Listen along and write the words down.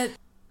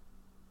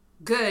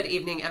Good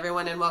evening,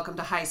 everyone, and welcome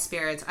to High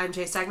Spirits. I'm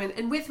Jay Stegman,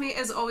 and with me,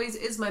 as always,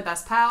 is my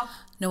best pal,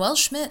 Noelle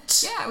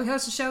Schmidt. Yeah, we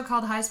host a show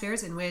called High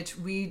Spirits in which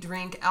we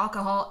drink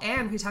alcohol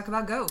and we talk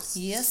about ghosts.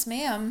 Yes,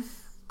 ma'am.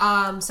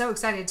 So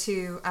excited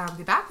to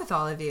be back with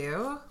all of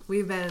you.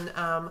 We've been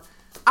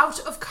out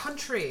of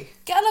country.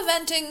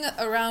 Gallivanting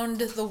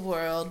around the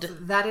world.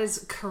 That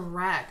is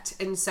correct.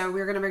 And so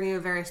we're going to bring you a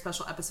very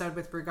special episode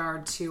with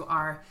regard to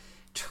our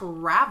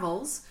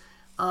travels.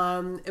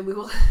 And we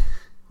will...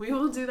 We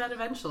will do that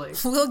eventually.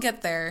 We'll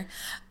get there.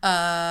 You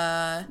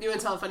want to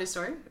tell a funny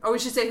story? Or we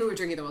should say who we're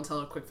drinking, then we'll tell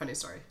a quick funny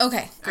story.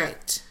 Okay, great.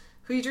 Right.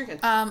 Who are you drinking?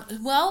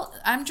 Well,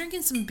 I'm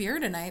drinking some beer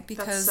tonight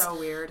because that's so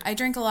weird. I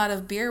drank a lot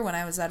of beer when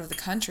I was out of the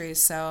country,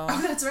 so...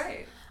 Oh, that's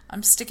right.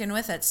 I'm sticking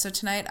with it. So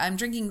tonight I'm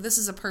drinking, this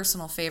is a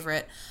personal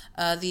favorite,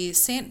 the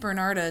St.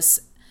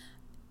 Bernardus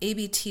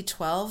ABT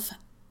 12.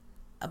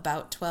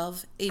 About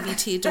 12.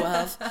 ABT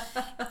 12.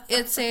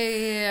 It's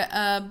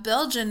a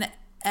Belgian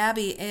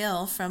Abbey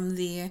Ale from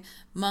the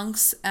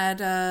monks at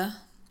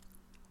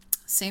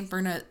St.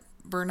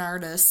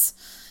 Bernardus.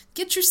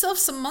 Get yourself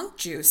some monk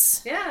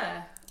juice.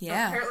 Yeah.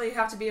 Yeah. Apparently you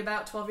have to be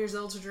about 12 years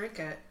old to drink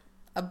it.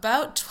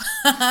 That's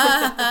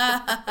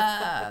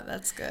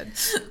good.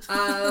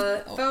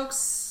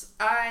 Folks,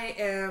 I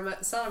am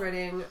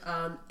celebrating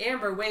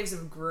Amber Waves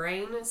of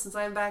Grain since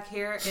I'm back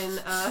here in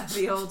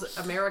the old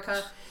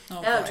America.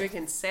 And I'm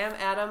drinking Sam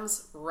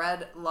Adams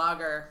Red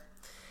Lager.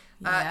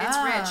 It's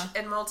rich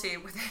and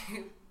malty with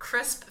a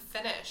crisp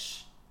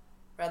finish.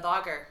 Red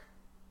Lager.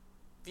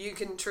 You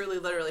can truly,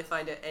 literally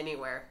find it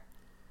anywhere.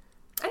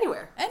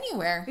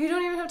 Anywhere. You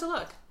don't even have to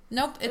look.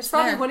 Nope, There's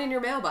probably one in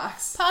your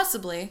mailbox.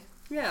 Possibly.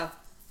 Yeah.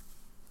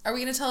 Are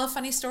we going to tell a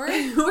funny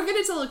story? We're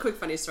going to tell a quick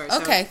funny story.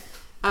 Okay.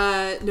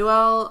 So,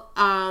 Noelle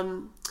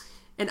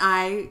and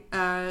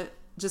I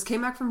just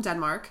came back from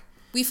Denmark.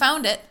 We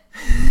found it.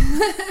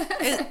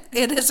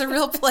 It is a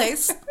real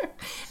place.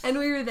 And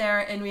we were there,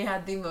 and we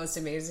had the most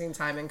amazing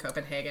time in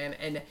Copenhagen.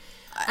 And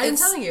I'm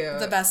telling you,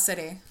 the best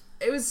city.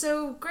 It was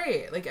so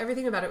great. Like,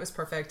 everything about it was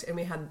perfect, and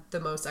we had the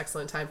most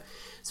excellent time.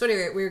 So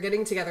anyway, we were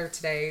getting together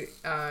today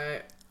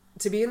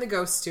to be in the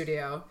Ghost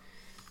Studio.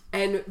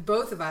 And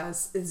both of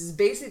us, this is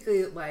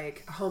basically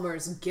like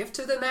Homer's gift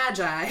to the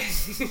Magi.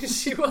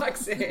 She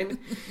walks in,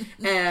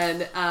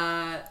 and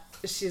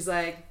she's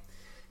like,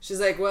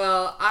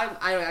 well,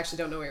 I actually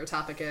don't know what your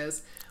topic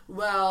is.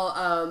 Well,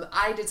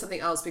 I did something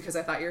else because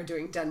I thought you were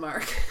doing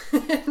Denmark.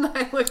 And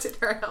I looked at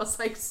her and I was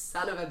like,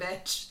 son of a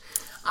bitch.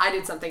 I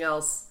did something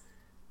else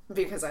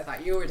because I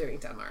thought you were doing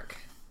Denmark.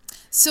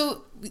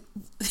 So,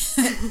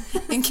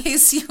 in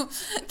case you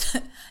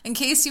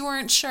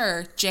weren't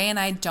sure, Jay and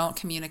I don't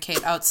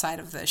communicate outside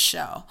of this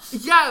show.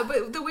 Yeah,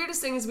 but the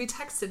weirdest thing is we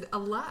texted a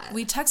lot.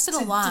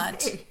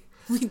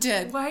 We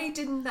did. Why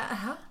didn't that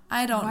happen?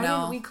 I don't know. Why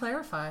didn't we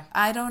clarify?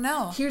 I don't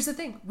know. Here's the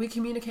thing. We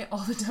communicate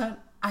all the time.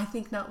 I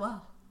think not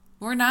well.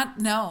 We're not,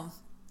 no.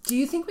 Do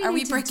you think we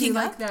need to do up?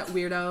 like that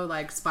weirdo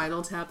like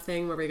Spinal Tap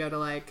thing where we go to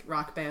like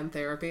rock band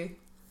therapy?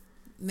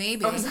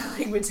 Maybe. Or is that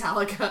like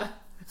Metallica?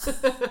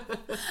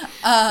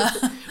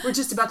 We're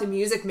just about the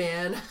music,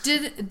 man.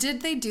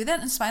 Did they do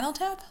that in Spinal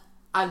Tap?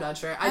 I'm not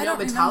sure. I know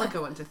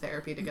Metallica went to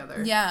therapy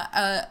together. Yeah,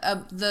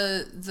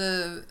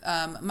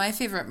 my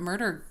favorite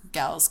murder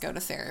gals go to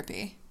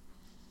therapy.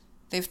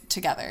 They've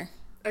together.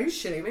 Are you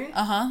shitting me?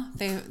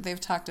 They've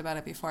talked about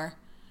it before.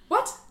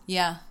 What?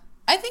 Yeah.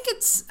 I think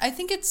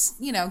it's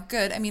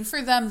good. I mean,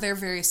 for them, they're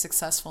very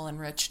successful and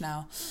rich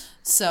now.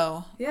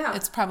 So, yeah,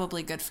 it's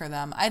probably good for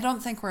them. I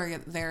don't think we're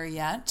there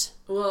yet.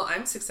 Well,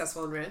 I'm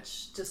successful and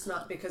rich, just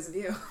not because of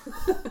you.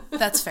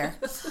 That's fair.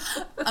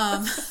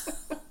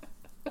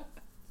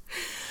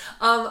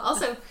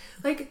 Also,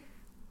 like,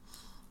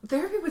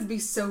 therapy would be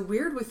so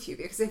weird with you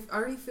because I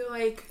already feel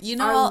like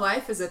our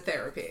life is a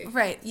therapy.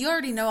 Right. You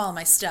already know all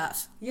my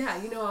stuff. Yeah,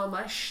 you know all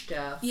my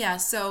stuff. Yeah,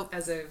 so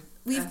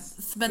we've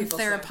been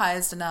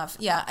therapized enough.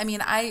 Yeah, I mean,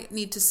 I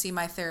need to see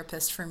my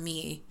therapist for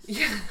me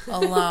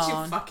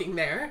alone. You fucking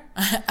there?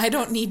 I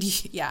don't need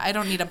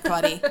a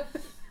buddy.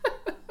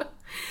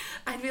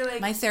 I'd be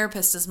like... My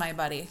therapist is my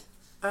buddy.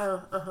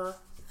 Oh, uh-huh.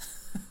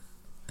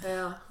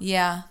 Yeah.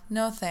 Yeah,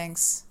 no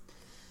thanks.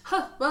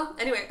 Huh, well,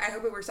 anyway, I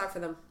hope it works out for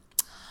them.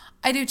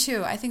 I do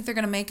too. I think they're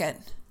going to make it.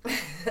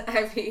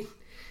 I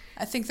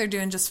think they're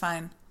doing just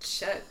fine.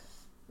 Shit.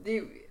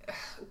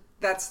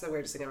 That's the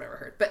weirdest thing I've ever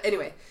heard. But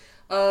anyway...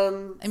 I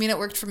mean, it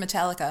worked for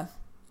Metallica.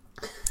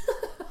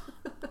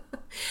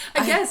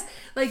 I guess,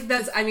 like,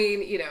 that's, I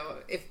mean, you know,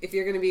 if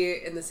you're going to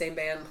be in the same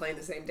band playing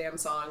the same damn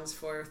songs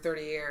for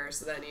 30 years,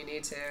 then you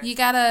need to... You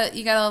gotta,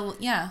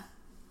 yeah.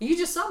 You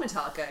just saw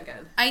Metallica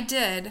again. I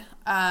did.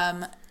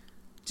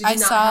 Did you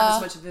not have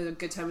as much of a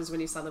good time as when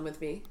you saw them with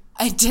me?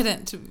 I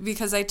didn't,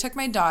 because I took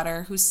my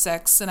daughter, who's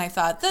 6, and I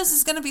thought, this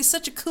is going to be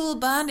such a cool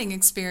bonding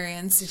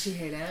experience. Did she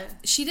hate it?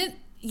 She didn't.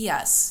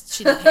 Yes,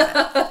 she did hate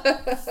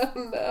it.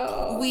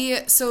 No.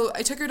 So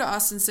I took her to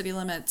Austin City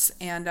Limits,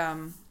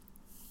 and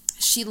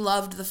she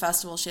loved the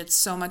festival. She had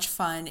so much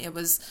fun. It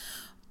was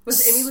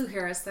Was Emmylou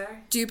Harris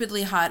there?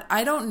 Stupidly hot.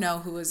 I don't know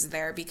who was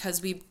there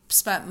because we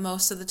spent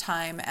most of the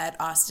time at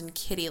Austin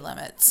Kitty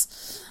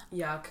Limits.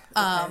 Yuck.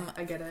 Okay,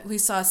 I get it. We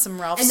saw some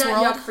Ralph's And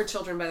not World. yuck for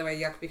children, by the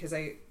way. Yuck because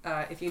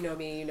if you know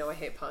me, you know I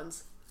hate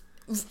puns.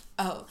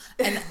 Oh,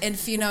 and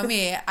if you know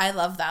me, I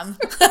love them.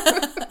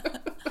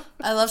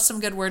 I love some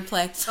good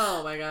wordplay.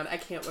 Oh my god, I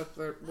can't with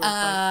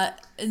wordplay.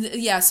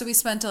 Yeah, so we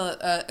spent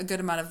a good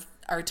amount of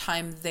our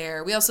time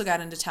there. We also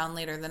got into town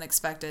later than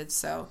expected,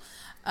 so...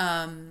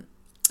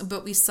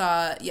 but we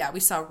saw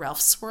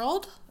Ralph's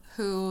World,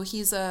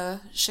 he's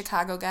a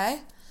Chicago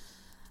guy.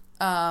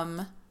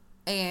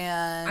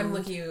 And I'm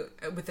looking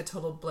with a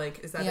total blank.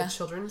 Is that a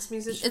children's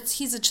musician?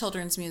 He's a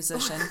children's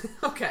musician.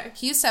 Okay.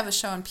 He used to have a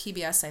show on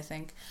PBS, I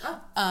think.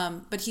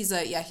 Oh. But he's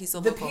a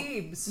the local.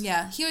 Peebs.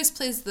 Yeah, he always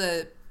plays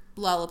the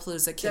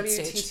Lollapalooza Kids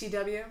stage.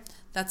 WTTW.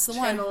 That's the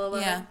Channel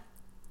one. 11.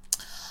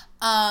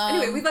 Yeah.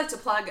 Anyway, we'd like to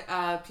plug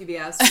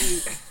PBS.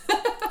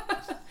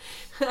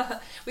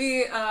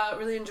 We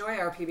really enjoy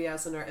our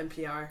PBS and our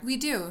NPR. We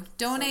do.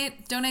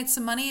 Donate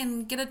some money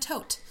and get a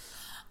tote.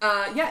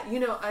 Yeah,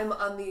 I'm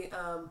on the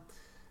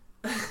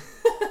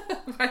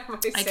why am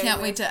I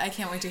can't wait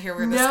to hear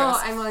where this goes. No,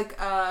 I'm like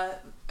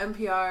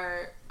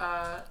NPR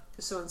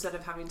so instead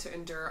of having to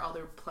endure all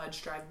their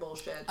pledge drive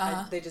bullshit,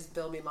 they just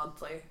bill me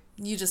monthly.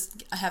 You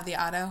just have the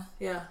auto?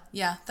 Yeah.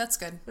 Yeah, that's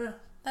good. Yeah.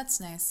 That's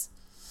nice.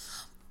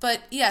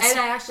 But yes. And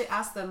I actually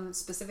asked them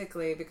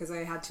specifically because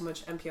I had too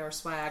much NPR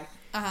swag.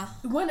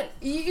 One,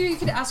 you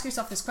could ask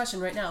yourself this question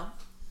right now.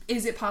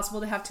 Is it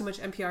possible to have too much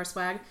NPR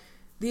swag?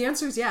 The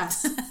answer is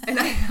yes. And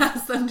I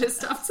asked them to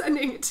stop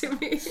sending it to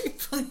me.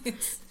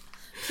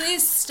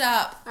 Please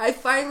stop. I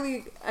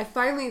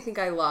finally think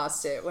I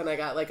lost it when I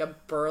got like a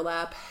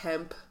burlap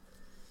hemp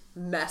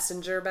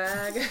messenger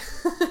bag.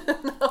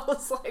 And I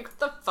was like, what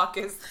the fuck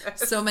is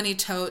this? So many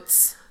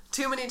totes.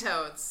 Too many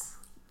totes.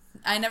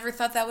 I never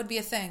thought that would be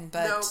a thing,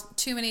 but Nope.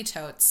 Too many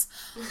totes.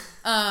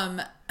 So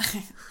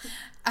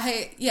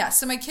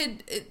my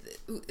kid,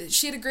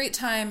 she had a great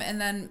time,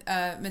 and then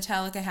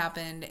Metallica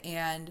happened,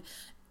 and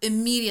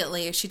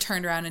immediately she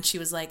turned around and she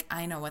was like,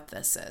 I know what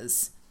this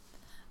is.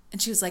 And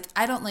she was like,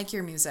 I don't like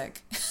your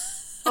music.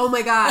 Oh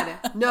my god,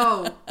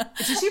 no.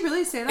 Did she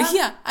really say that?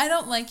 Yeah, I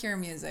don't like your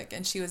music.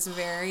 And she was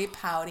very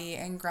pouty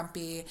and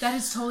grumpy. That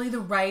is totally the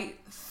right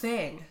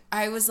thing.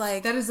 I was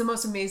like... That is the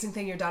most amazing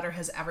thing your daughter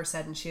has ever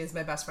said, and she is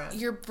my best friend.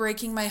 You're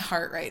breaking my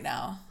heart right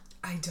now.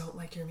 I don't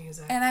like your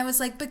music. And I was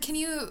like, but can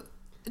you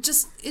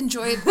just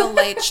enjoy the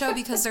light show?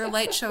 Because their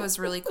light show is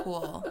really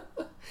cool.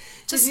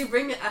 Did you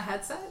bring a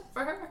headset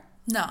for her?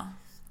 No.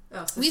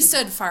 Oh, so we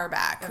stood far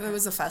back. Okay. It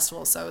was a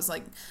festival, so I was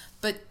like...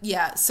 But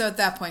yeah, so at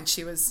that point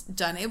she was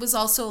done. It was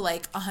also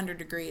like 100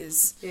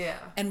 degrees. Yeah.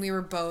 And we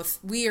are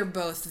both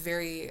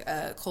very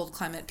cold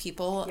climate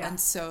people. Yeah. And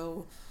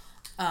so,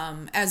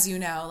 as you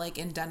know, like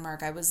in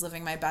Denmark, I was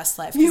living my best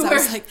life. Because I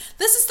was like,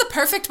 this is the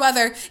perfect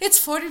weather. It's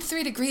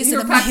 43 degrees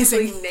and amazing.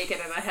 You were practically naked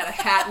and I had a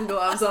hat and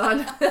gloves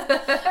on.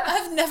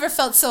 I've never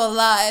felt so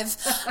alive.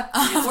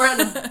 We're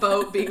on a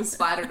boat being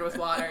splattered with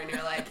water and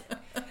you're like,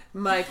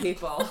 my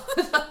people.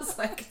 I was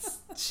like, it's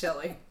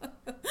chilly.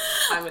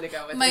 I'm gonna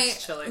go with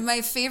it's chilly.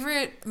 My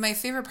favorite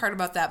part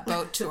about that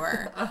boat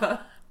tour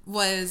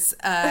was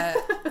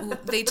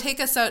they take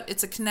us out.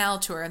 It's a canal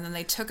tour, and then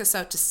they took us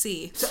out to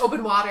sea to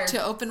open water.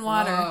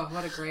 Oh,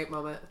 what a great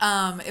moment!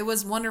 It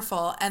was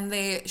wonderful, and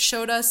they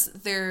showed us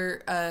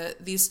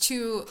these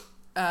two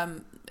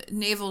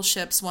naval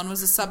ships. One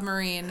was a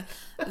submarine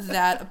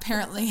that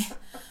apparently.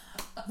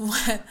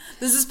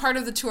 This is part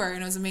of the tour,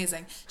 and it was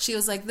amazing. She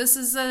was like, this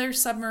is their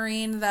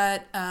submarine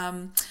that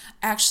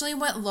actually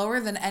went lower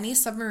than any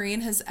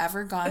submarine has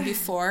ever gone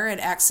before. It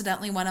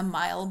accidentally went a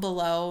mile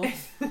below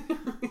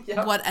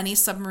what any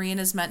submarine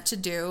is meant to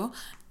do.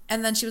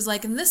 And then she was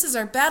like, and this is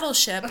our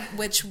battleship,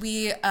 which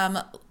we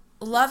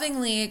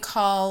lovingly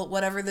call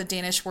whatever the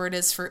Danish word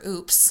is for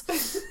oops.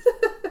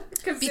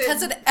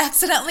 Because it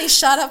accidentally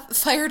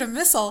fired a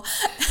missile.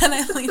 And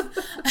I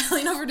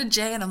lean over to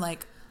Jay and I'm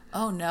like,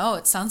 oh no,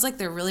 it sounds like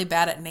they're really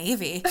bad at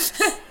Navy.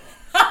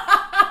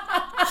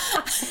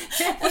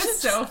 It was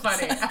so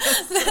funny.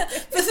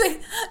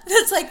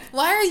 It's like,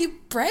 why are you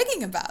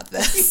bragging about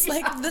this?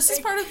 Like, this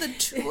is part of the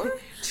tour?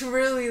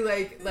 Truly,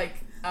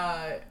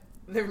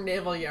 their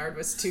naval yard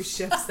was two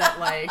ships that,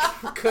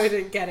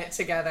 couldn't get it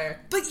together.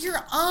 But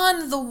you're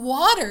on the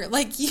water.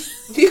 Like,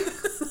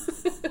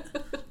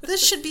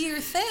 this should be your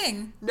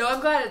thing. No,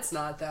 I'm glad it's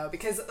not, though,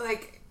 because,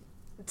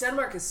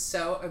 Denmark is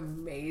so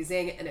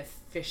amazing and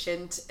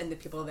efficient, and the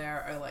people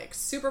there are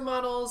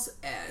supermodels,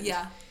 and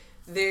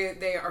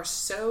they are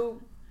so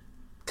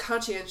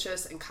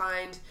conscientious and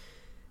kind.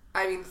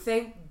 I mean,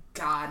 thank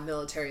God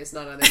military is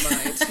not on their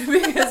mind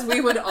because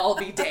we would all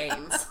be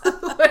Danes.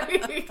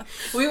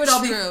 We would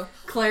all be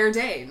Claire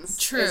Danes.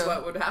 True, is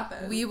what would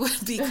happen. We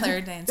would be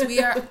Claire Danes.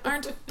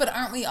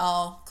 Aren't we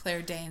all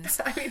Claire Danes?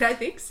 I mean, I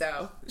think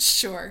so.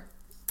 Sure.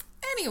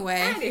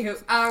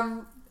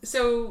 Anywho,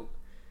 so.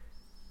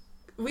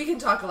 We can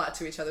talk a lot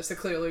to each other, so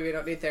clearly we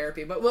don't need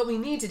therapy. But what we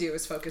need to do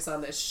is focus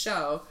on this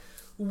show,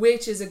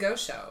 which is a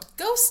ghost show.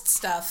 Ghost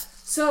stuff.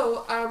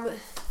 So,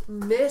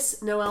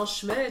 Miss Noelle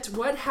Schmidt,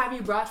 what have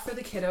you brought for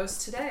the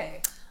kiddos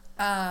today?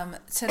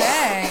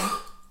 Today,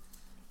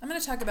 I'm going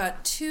to talk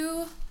about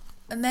 2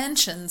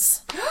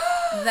 mansions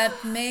that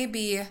may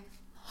be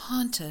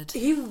haunted.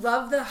 You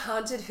love the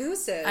haunted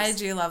houses. I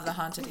do love the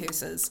haunted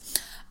houses.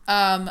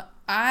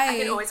 I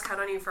can always count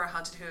on you for a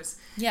haunted house.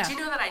 Yeah. Do you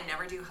know that I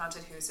never do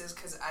haunted houses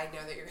because I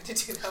know that you're going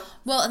to do them?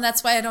 Well, and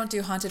that's why I don't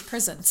do haunted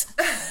prisons.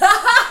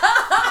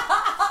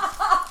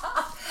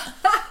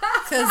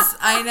 Because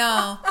I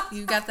know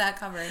you got that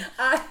covered.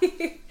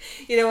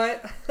 You know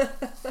what?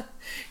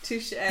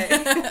 Touche.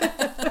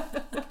 I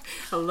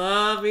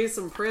love me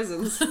some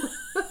prisons.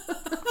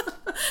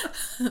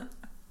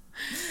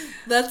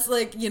 That's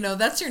like,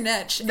 that's your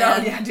niche. No,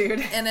 yeah,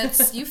 dude. And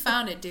you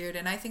found it, dude,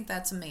 and I think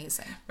that's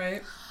amazing.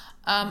 Right?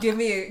 Give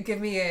me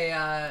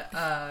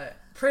a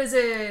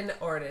prison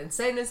or an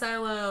insane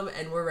asylum,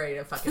 and we're ready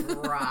to fucking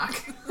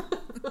rock.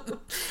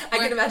 I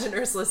can imagine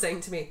Ursula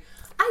saying to me,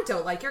 I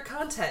don't like your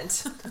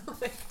content.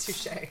 Like,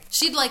 touche.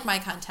 She'd like my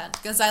content,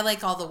 because I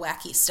like all the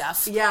wacky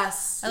stuff.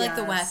 Yes. I like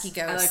the wacky ghosts.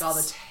 I like all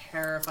the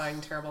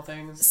terrifying, terrible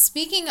things.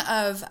 Speaking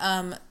of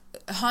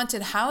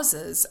haunted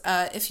houses,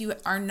 if you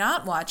are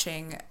not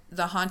watching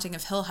The Haunting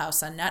of Hill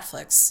House on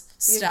Netflix,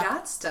 You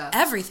got stuff.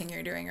 Everything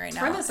you're doing right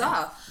now. Turn this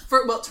off.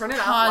 Turn it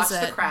off,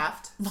 watch The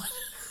Craft.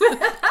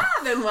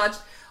 Then watch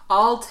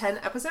all 10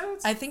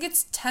 episodes? I think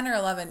it's 10 or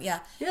 11,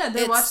 yeah. Yeah,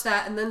 then watch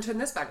that and then turn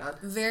this back on.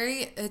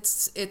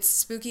 It's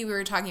spooky. We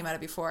were talking about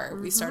it before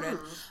we started.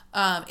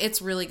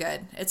 It's really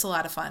good. It's a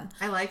lot of fun.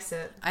 I likes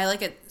it. I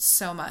like it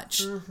so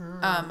much.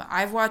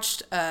 I've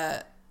watched,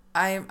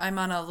 I'm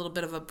on a little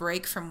bit of a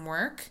break from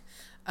work.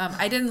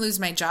 I didn't lose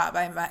my job.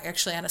 I'm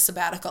actually on a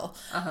sabbatical.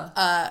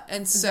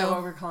 And so, is that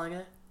what we're calling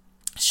it?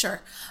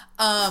 Sure.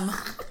 I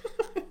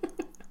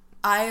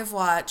have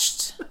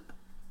watched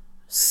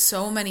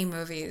so many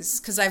movies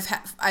because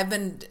I've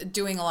been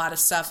doing a lot of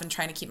stuff and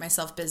trying to keep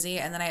myself busy,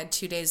 and then I had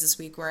 2 days this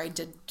week where I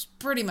did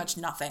pretty much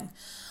nothing.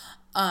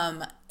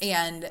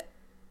 And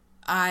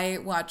I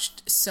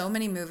watched so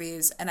many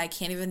movies, and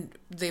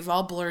they've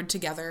all blurred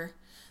together.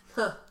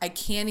 Huh. I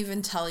can't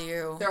even tell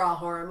you. They're all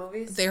horror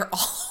movies? They're all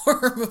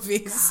horror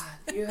movies.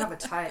 God, you have a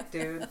type,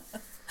 dude.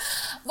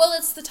 Well,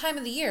 it's the time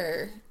of the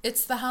year.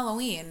 It's the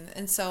Halloween,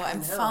 and so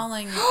I'm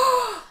falling...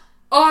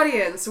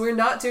 Audience, we're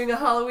not doing a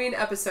Halloween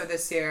episode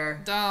this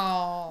year.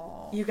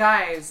 Oh. You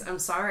guys, I'm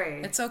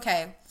sorry. It's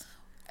okay.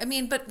 I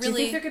mean, but really... Do you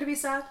think they're going to be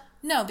sad?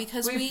 No,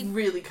 because we've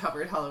really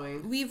covered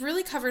Halloween. We've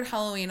really covered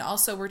Halloween.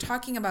 Also, we're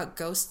talking about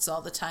ghosts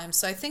all the time,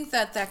 so I think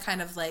that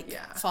kind of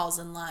falls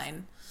in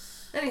line.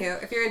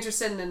 Anywho, if you're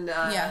interested in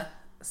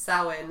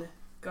Samhain,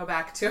 go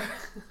back to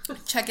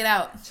check it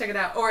out. Check it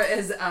out. Or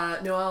as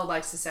Noelle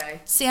likes to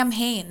say,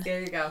 Samhain.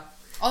 There you go.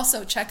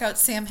 Also, check out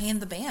Samhain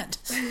the band.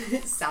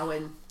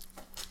 Samhain.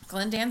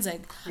 Glenn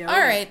Danzig. Yo.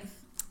 All right.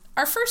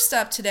 Our first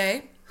stop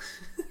today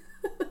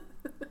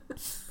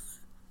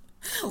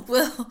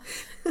will...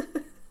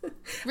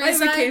 I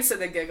have a case of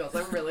the giggles.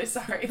 I'm really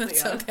sorry.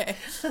 That's okay.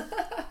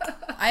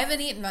 I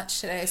haven't eaten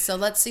much today, so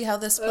let's see how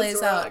this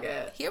plays out.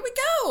 Here we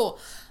go.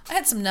 I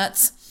had some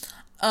nuts.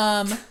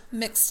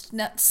 Mixed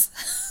nuts.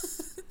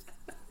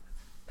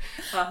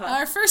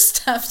 Our first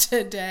stop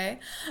today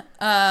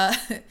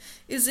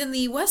is in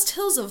the West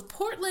Hills of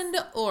Portland,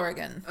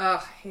 Oregon.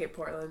 Oh, I hate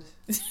Portland.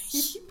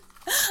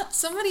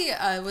 Somebody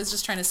was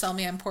just trying to sell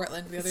me on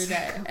Portland the other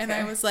day, okay. and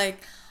I was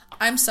like,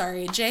 I'm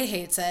sorry, Jay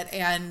hates it,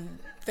 and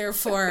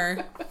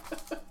therefore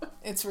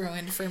it's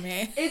ruined for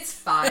me. It's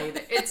fine.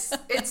 It's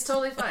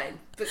totally fine.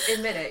 But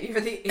admit it, you're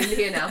the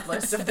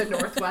Indianapolis of the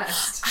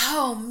Northwest.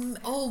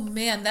 Oh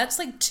man, that's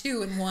like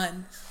 2 in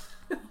 1.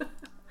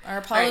 Our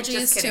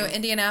apologies to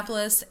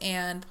Indianapolis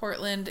and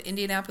Portland.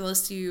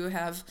 Indianapolis, you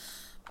have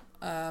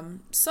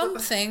some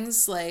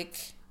things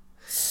like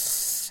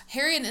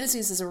Harry and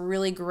Izzy's is a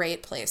really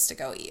great place to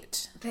go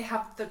eat. They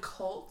have the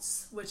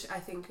Colts, which I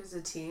think is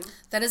a team.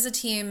 That is a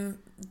team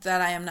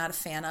that I am not a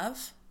fan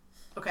of.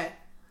 Okay.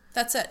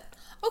 That's it.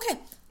 Okay.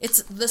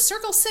 It's the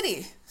Circle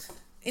City,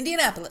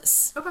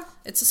 Indianapolis. Okay.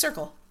 It's a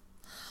circle.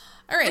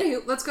 All right.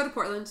 Anywho, let's go to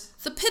Portland.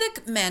 The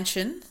Pittock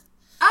Mansion.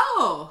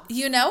 Oh!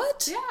 You know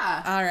it?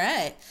 Yeah. All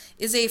right.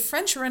 Is a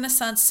French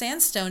Renaissance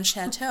sandstone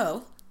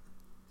chateau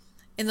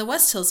in the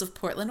West Hills of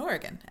Portland,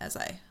 Oregon, as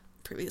I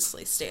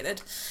previously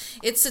stated.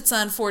 It sits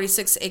on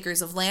 46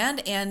 acres of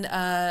land and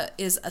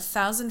is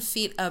 1,000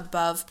 feet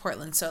above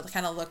Portland, so it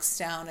kind of looks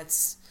down.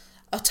 It's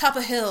atop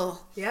a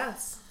hill.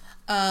 Yes.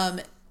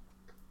 The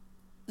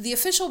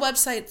official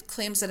website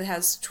claims that it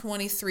has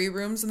 23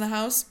 rooms in the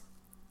house.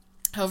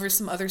 However,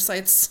 some other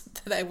sites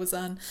that I was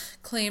on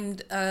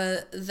claimed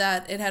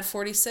that it had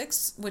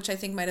 46, which I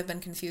think might have been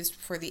confused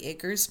for the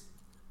acres.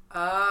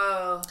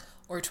 Oh.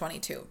 Or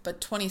 22.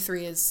 But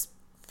 23 is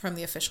from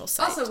the official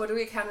site. Also, what do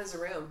we count as a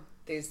room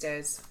these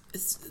days?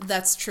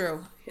 That's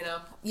true. You know?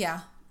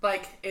 Yeah.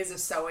 Like, is a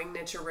sewing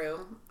niche a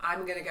room?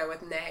 I'm going to go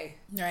with nay.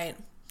 Right.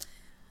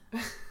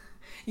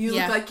 You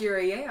look like you're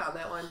a yay on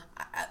that one.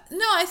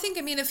 No, I think,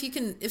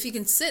 if you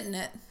can sit in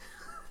it,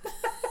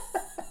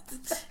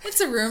 it's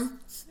a room.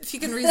 If you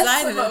can reside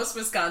That's in the it. most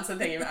Wisconsin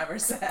thing you've ever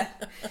said.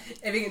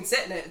 If you can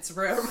sit in it, it's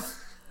room.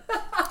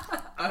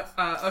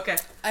 Okay.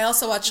 I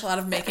also watch a lot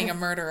of Making a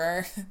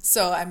Murderer,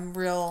 so I'm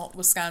real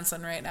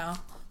Wisconsin right now.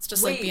 It's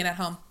just like being at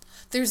home.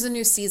 There's a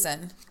new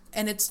season,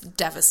 and it's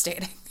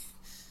devastating.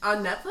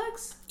 On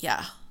Netflix?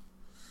 Yeah.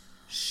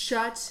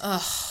 Shut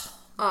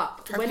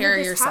up. Prepare when did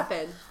this yourself.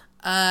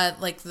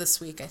 happen? Like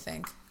this week, I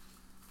think.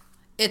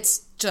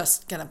 It's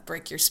just gonna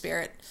break your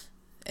spirit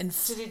in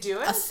Did he do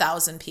it?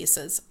 1,000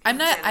 pieces.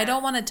 I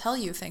don't want to tell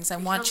you things. I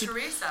want you.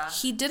 Teresa.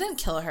 He didn't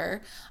kill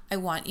her. I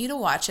want you to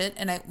watch it,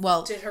 and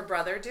Did her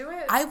brother do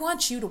it? I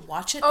want you to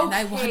watch it, and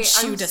I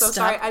want you to stop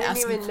sorry. I didn't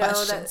asking even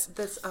questions.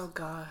 know that. Oh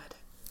God.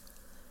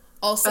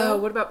 Also,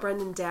 what about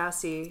Brendan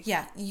Dassey?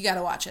 yeah, you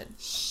gotta watch it.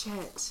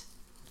 Shit.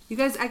 You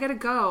guys, I gotta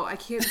go. I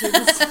can't do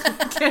this.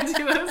 I can't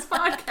do this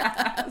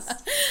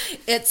podcast.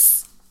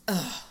 It's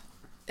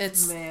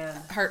Man.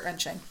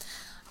 heart-wrenching.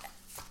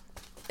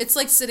 It's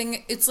like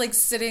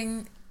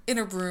sitting in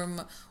a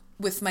room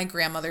with my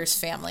grandmother's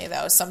family,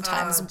 though.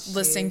 Sometimes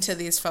listening to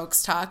these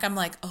folks talk, I'm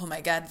like, oh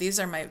my God, this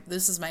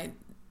is my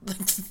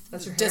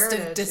That's your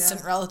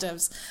distant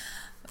relatives,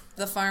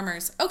 the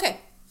farmers.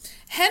 Okay.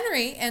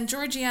 Henry and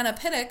Georgiana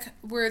Pittock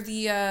were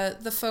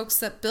the folks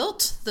that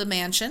built the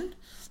mansion.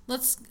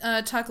 Let's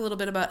talk a little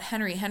bit about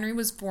Henry. Henry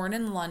was born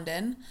in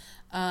London,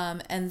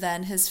 and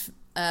then his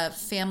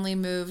family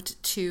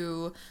moved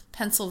to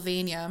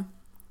Pennsylvania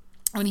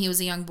when he was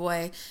a young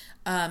boy.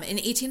 In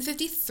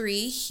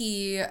 1853,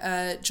 he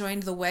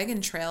joined the Wagon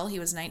Trail. He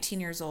was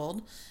 19 years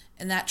old,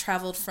 and that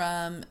traveled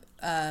from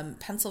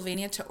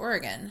Pennsylvania to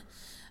Oregon.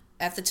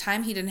 At the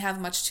time, he didn't have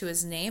much to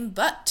his name,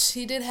 but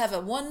he did have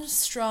one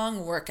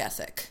strong work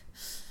ethic.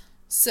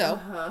 So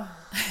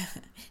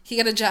he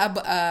got a job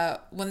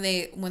when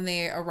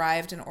they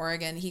arrived in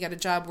Oregon. He got a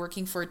job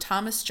working for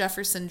Thomas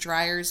Jefferson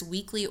Dryer's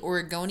Weekly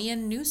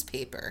Oregonian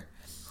newspaper.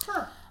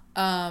 Huh.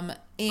 And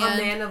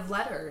a man of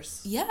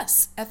letters.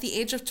 Yes. At the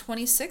age of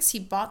 26, he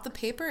bought the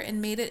paper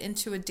and made it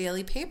into a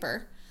daily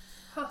paper.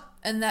 Huh.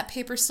 And that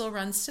paper still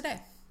runs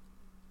today.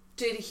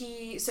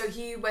 So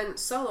he went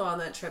solo on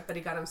that trip, but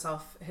he got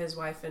himself his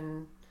wife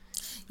in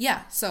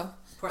Yeah, so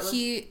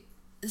Portland?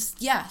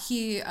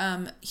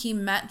 he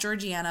met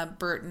Georgiana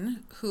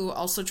Burton, who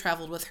also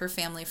traveled with her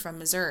family from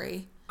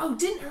Missouri. Oh,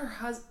 didn't her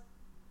husband...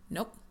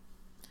 Nope.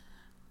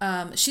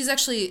 She's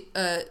actually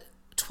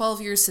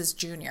 12 years his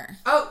junior.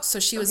 Oh,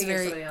 so she was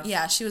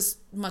she was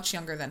much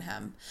younger than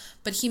him.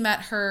 But he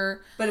met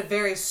her... But a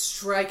very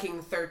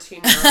striking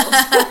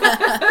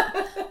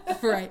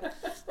 13-year-old. Right.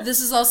 This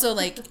is also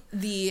like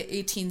the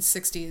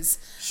 1860s.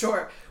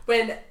 Sure.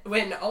 When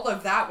all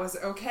of that was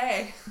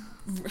okay.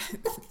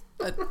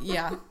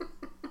 Yeah.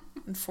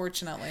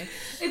 Unfortunately.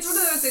 It's one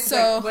of those things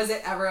like, was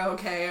it ever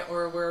okay,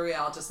 or were we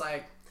all just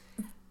like,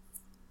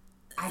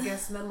 I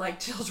guess men like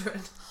children?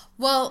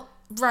 Well,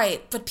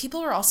 right, but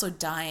people were also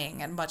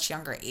dying at much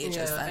younger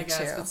ages then, I guess,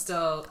 too. but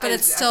still, I feel like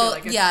it's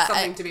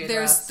something to be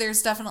addressed.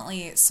 There's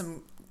definitely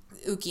some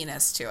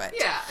ookiness to it.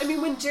 Yeah, I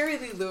mean, when Jerry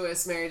Lee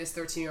Lewis married his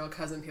 13-year-old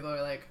cousin, people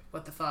were like,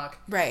 what the fuck?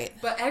 Right.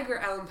 But Edgar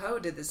Allan Poe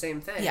did the same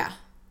thing. Yeah.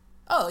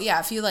 Oh,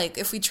 yeah,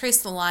 if we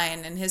trace the line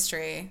in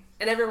history.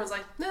 And everyone's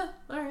like, no,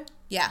 all right.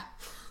 Yeah.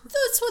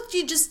 That's what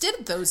you just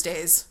did those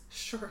days.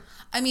 Sure.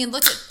 I mean,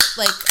 look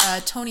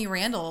at, Tony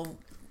Randall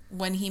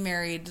when he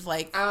married,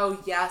 like...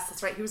 Oh, yes,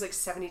 that's right. He was,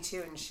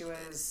 72, and she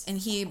was... And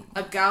he...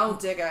 a gal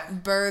digger.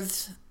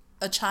 Birthed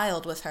a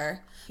child with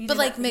her. But,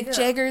 Mick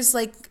Jagger's,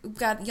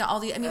 got all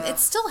the... I mean,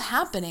 it's still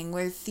happening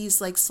with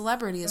these,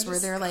 celebrities where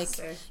they're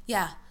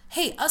yeah,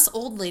 hey, us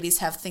old ladies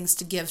have things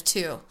to give,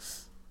 too.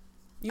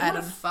 You want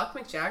to fuck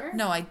Mick Jagger?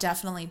 No, I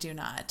definitely do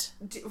not.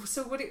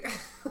 So what do you...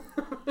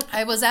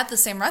 I was at the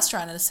same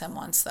restaurant as him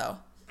once, though.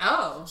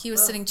 Oh. He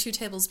was sitting 2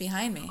 tables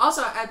behind me.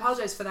 Also, I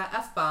apologize for that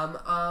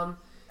F-bomb.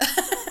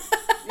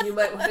 You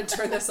might want to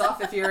turn this off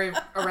if you're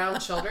around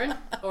children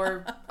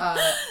or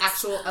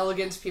actual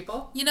elegant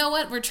people. You know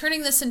what? We're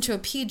turning this into a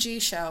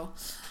PG show.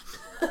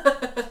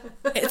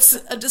 It's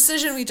a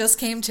decision we just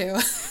came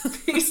to.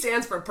 P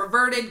stands for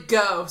perverted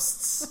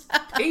ghosts.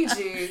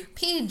 PG.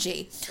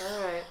 PG.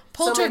 All right.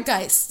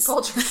 Poltergeists.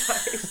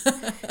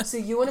 Poltergeists. So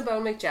you want to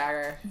bone Mick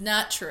Jagger?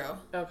 Not true.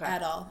 Okay.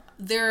 At all.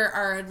 There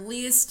are at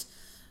least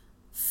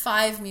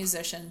 5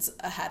 musicians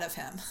ahead of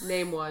him.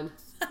 Name one.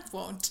 I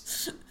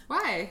won't.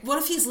 Why? What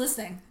if he's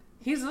listening?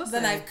 He's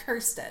listening. Then I've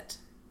cursed it.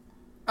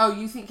 Oh,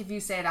 you think if you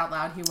say it out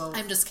loud, he won't?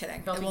 I'm just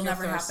kidding. It will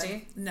never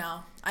happen.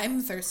 No.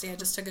 I'm thirsty. I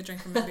just took a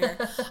drink from my beer.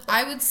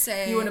 I would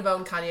say... You want to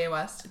bone Kanye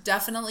West?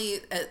 Definitely,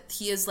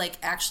 he is,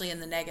 actually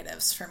in the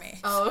negatives for me.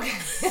 Oh, okay.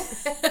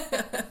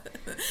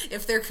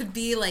 If there could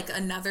be,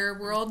 another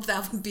world,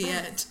 that would be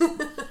it.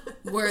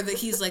 Where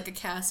he's, a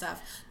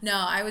cast-off.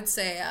 No, I would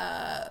say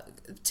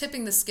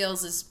tipping the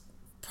scales is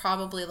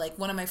probably,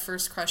 one of my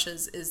first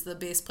crushes is the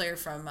bass player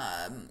from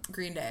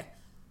Green Day.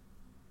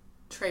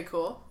 Trey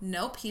Cool?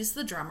 Nope, he's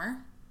the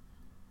drummer.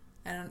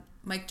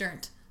 Mike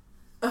Dirnt.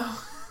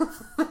 Oh.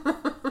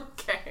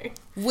 Okay.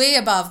 Way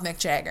above Mick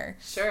Jagger.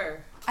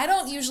 Sure. I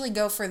don't usually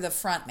go for the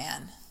front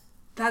man.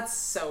 That's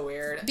so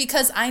weird.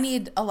 Because I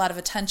need a lot of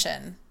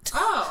attention.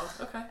 Oh,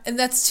 okay. And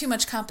that's too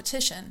much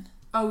competition.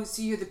 Oh,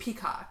 so you're the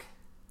peacock.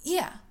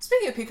 Yeah.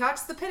 Speaking of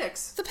peacocks, the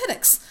pittocks. The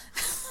pittocks.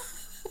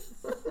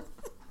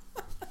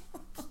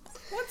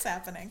 What's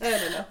happening? I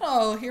don't know.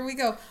 Oh, here we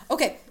go.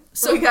 Okay,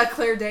 so we got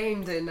Claire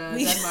Danes in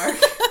Denmark.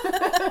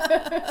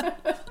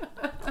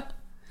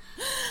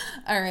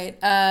 All right.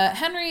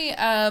 Henry,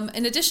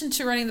 in addition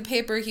to running the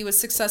paper, he was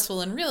successful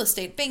in real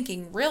estate,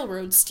 banking,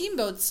 railroads,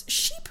 steamboats,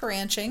 sheep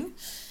ranching,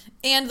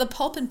 and the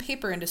pulp and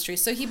paper industry.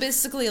 So he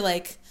basically,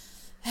 like,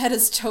 had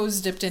his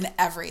toes dipped in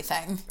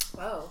everything.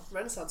 Wow,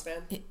 Renaissance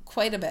man.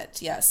 Quite a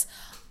bit, yes.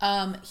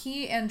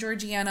 He and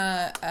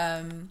Georgiana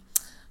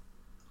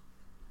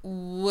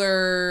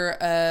were,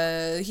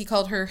 he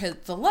called her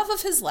the love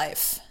of his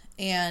life.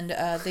 And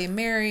they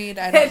married.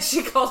 And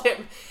she called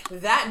him,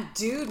 that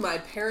dude my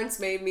parents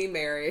made me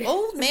marry.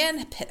 Old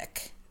Man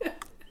Pittock.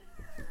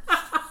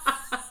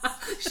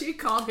 She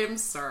called him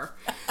sir.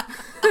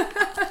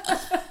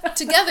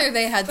 Together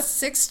they had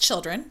 6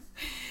 children.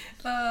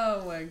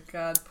 Oh my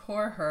God,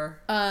 poor her.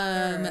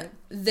 Right.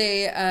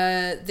 They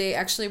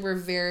actually were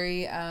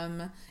very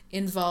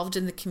involved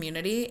in the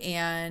community,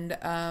 and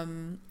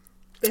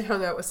they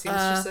hung out with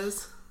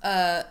seamstresses.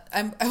 I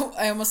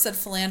almost said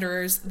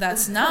philanderers.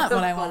 That's not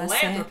what I want to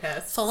say.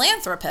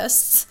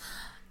 Philanthropists.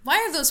 Why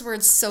are those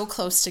words so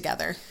close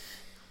together?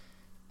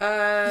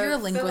 You're a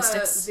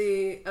linguistics.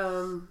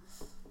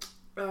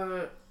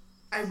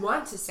 I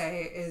want to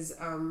say is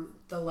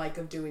the like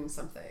of doing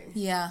something.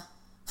 Yeah.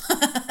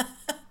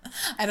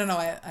 I don't know.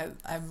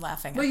 I'm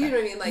laughing. Well, you know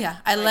what I mean. Like, yeah,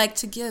 I like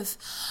to give.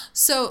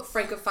 So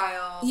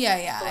Francophile.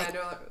 Yeah.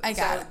 I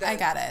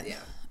got it. Yeah.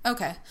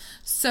 Okay.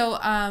 So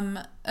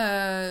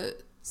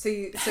So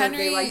Henry,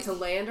 they like to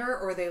lander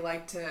or they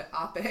like to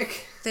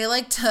opic? They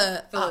like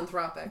to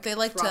philanthropic. They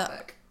like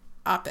to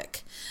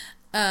opic.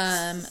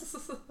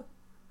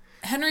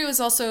 Henry was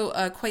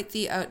also quite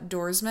the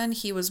outdoorsman.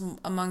 He was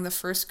among the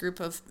first group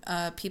of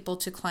people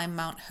to climb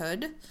Mount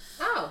Hood.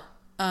 Oh.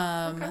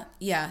 Okay.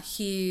 Yeah,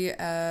 he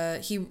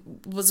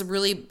was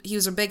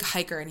a big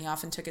hiker, and he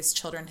often took his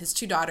children. His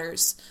 2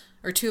 daughters,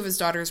 or 2 of his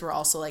daughters, were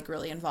also like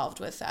really involved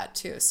with that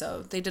too.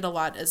 So they did a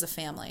lot as a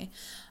family.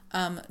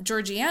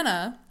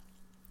 Georgiana,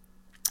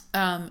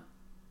 in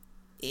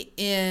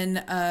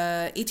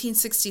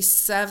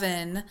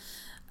 1867,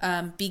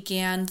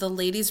 began the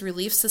Ladies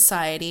Relief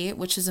Society,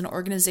 which is an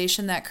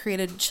organization that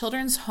created a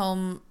children's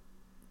home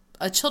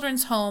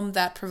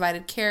that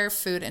provided care,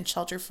 food, and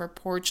shelter for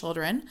poor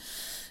children.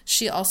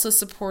 She also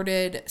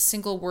supported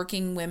single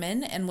working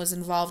women and was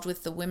involved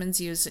with the Women's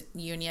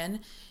Union.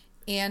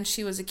 And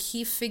she was a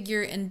key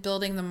figure in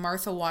building the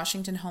Martha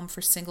Washington Home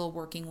for single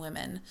working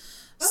women.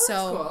 Oh, so,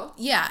 that's cool.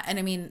 Yeah, and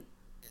I mean,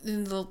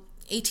 in the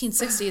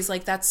 1860s,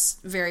 like, that's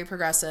very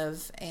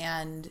progressive,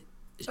 and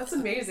that's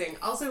amazing.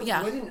 Also,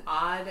 yeah. What an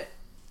odd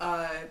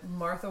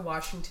Martha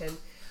Washington.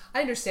 I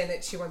understand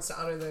that she wants to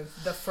honor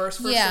the first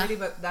lady,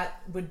 but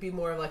that would be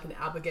more of like an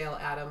Abigail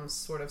Adams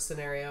sort of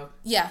scenario.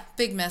 Yeah,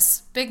 big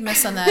miss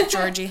on that,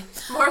 Georgie.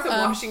 Martha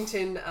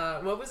Washington.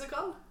 What was it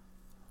called?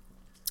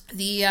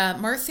 The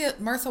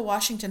Martha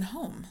Washington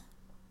Home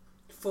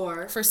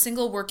for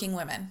single working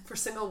women. For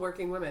single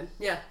working women,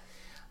 yeah.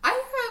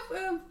 I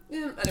have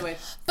anyway.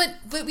 But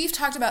we've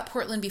talked about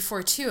Portland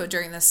before too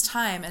during this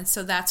time, and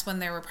so that's when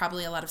there were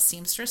probably a lot of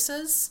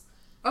seamstresses.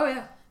 Oh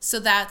yeah. So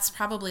that's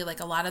probably like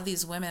a lot of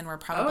these women were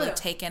probably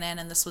taken in,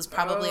 and this was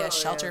probably a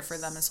shelter for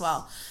them as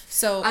well.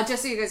 So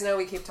just so you guys know,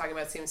 we keep talking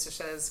about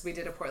seamstresses. We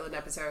did a Portland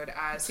episode.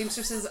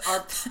 Seamstresses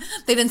are.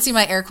 They didn't see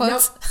my air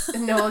quotes. Nope.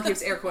 Noel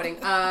keeps air quoting.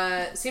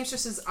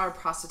 Seamstresses are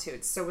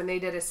prostitutes. So when they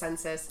did a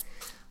census,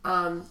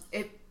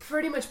 it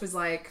pretty much was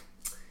like,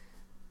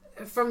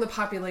 from the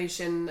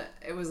population,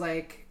 it was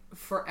like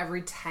for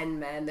every 10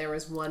 men there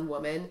was 1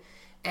 woman,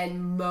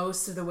 and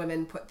most of the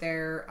women put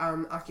their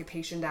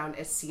occupation down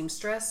as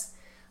seamstress.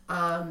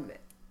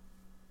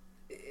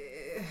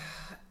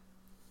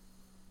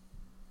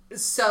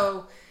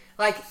 So,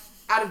 like,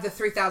 out of the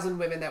 3,000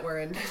 women that were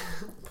in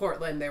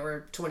Portland, there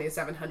were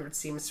 2,700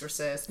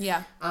 seamstresses.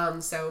 Yeah.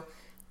 So,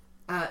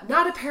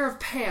 not a pair of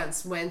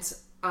pants went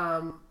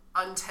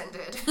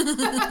untended.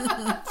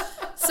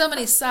 So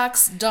many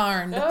socks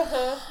darned.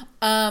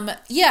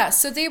 Yeah.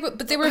 So they were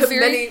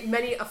very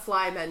many a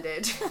fly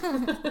mended.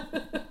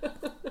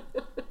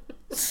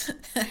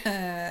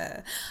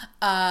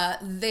 I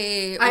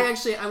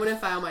want to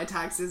file my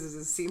taxes as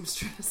a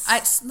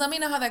seamstress. Let me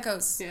know how that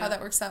goes. Yeah. How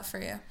that works out for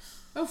you.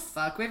 Oh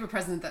fuck, we have a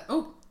president that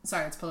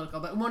sorry, it's political,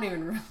 but won't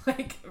even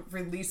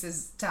release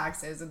his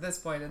taxes at this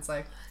point. It's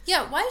like,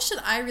 yeah, why should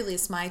I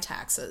release my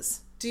taxes?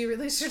 Do you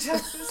release your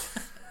taxes?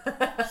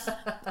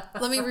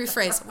 Let me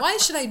rephrase. Why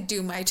should I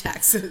do my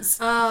taxes?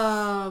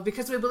 Oh,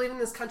 because we believe in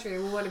this country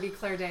and we want to be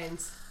Claire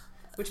Danes.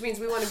 Which means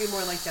we want to be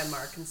more like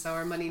Denmark, and so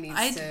our money needs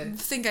to... I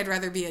think I'd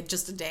rather be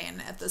just a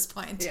Dane at this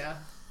point. Yeah.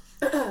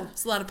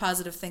 There's a lot of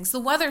positive things. The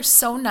weather's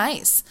so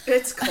nice.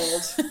 It's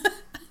cold.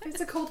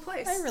 It's a cold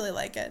place. I really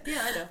like it.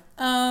 Yeah,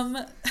 I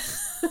know.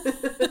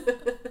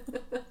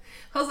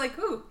 I was like,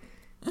 ooh.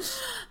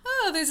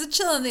 Oh, there's a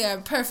chill in the air.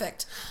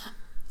 Perfect.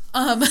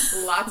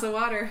 Lots of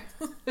water.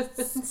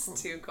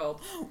 It's too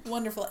cold.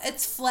 Wonderful.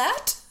 It's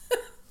flat.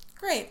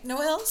 Great. No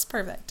hills.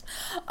 Perfect.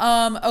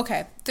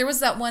 Okay. There was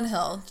that one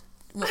hill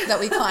that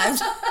we climbed.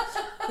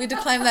 We had to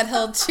climb that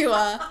hill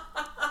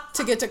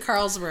to get to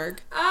Carlsberg.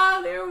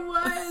 Ah, there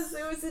was.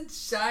 It was a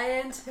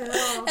giant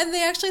hill. And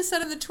they actually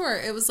said in the tour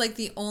it was like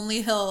the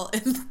only hill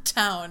in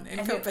town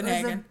in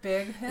Copenhagen. It was a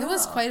big hill. It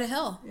was quite a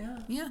hill. Yeah.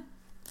 Yeah.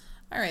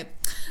 All right.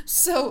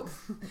 So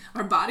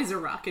our bodies are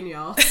rocking,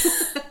 y'all.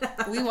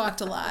 we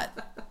walked a lot,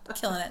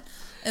 killing it.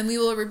 And we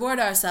will reward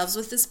ourselves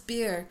with this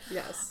beer.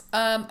 Yes.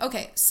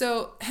 Okay,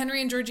 so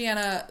Henry and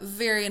Georgiana,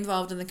 very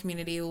involved in the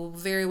community,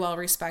 very well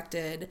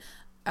respected.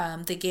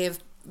 They gave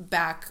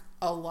back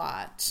a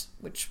lot,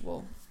 which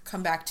we'll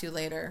come back to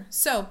later.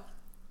 So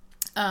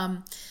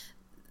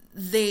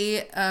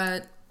they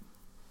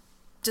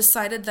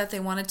decided that they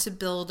wanted to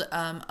build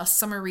a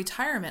summer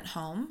retirement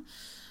home.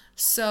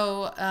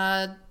 So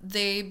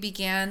they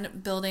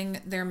began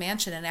building their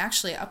mansion, and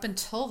actually up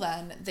until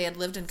then they had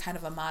lived in kind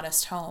of a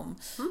modest home.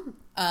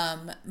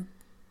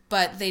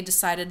 But they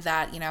decided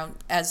that, you know,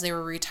 as they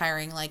were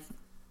retiring, like,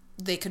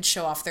 they could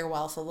show off their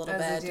wealth a little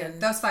bit.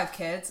 And those 5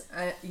 kids,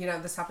 you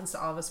know, this happens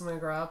to all of us when we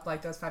grow up.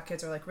 Like, those 5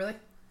 kids are like, really?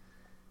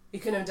 You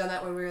couldn't have done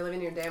that when we were living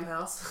in your damn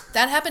house?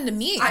 That happened to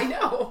me. I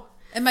know.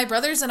 And my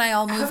brothers and I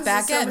all moved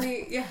back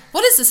in. Yeah.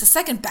 What is this, a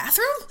second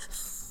bathroom?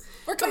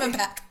 We're coming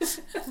back.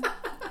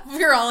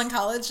 We were all in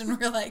college, and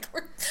we're like,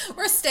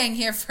 we're staying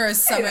here for a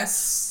summer. Wait a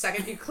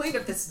second, you cleaned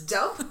up this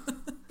dump?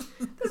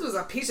 This was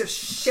a piece of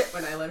shit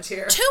when I lived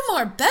here. 2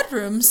 more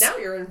bedrooms. Now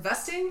you're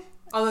investing?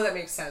 Although that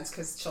makes sense,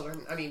 because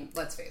children, I mean,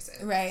 let's face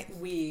it. Right.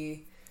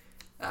 We,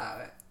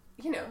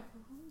 you know.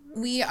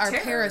 We are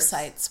terrors.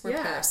 Parasites. We're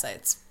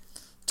parasites.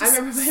 I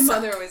remember my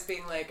mother always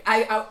being like,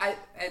 I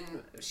and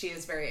she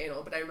is very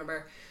anal, but I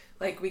remember,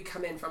 like, we'd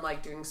come in from,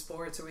 like, doing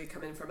sports, or we'd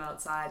come in from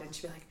outside, and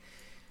she'd be like,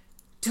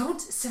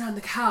 don't sit on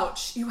the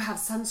couch. You have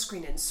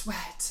sunscreen and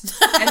sweat.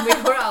 And we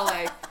were all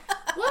like,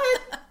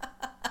 what?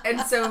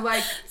 And so,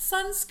 like...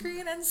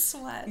 Sunscreen and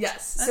sweat.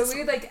 Yes. That's so we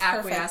would, like,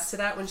 acquiesce to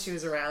that when she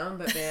was around.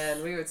 But,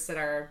 man, we would sit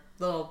our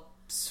little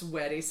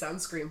sweaty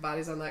sunscreen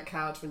bodies on that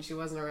couch when she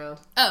wasn't around.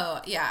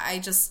 Oh, yeah.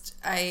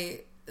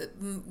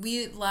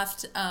 We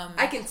left...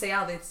 I can say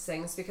all these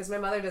things because my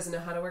mother doesn't know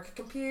how to work a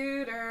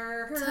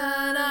computer.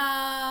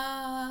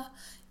 Ta-da!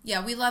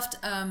 Yeah, we left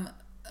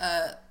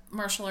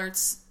martial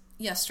arts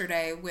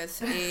yesterday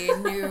with a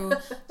new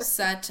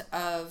set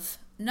of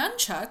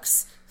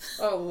nunchucks.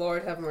 Oh,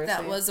 Lord have mercy.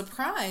 That was a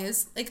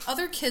prize. Like,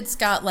 other kids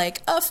got,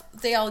 like,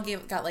 they all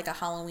got, like, a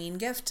Halloween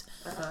gift.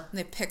 And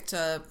they picked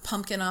a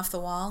pumpkin off the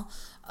wall.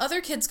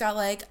 Other kids got,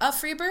 like, a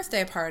free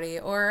birthday party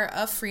or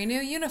a free new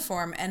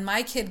uniform. And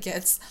my kid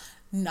gets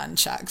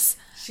nunchucks.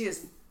 She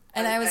is...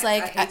 And I was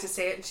like... I hate to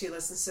say it, and she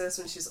listens to this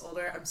when she's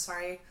older. I'm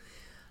sorry.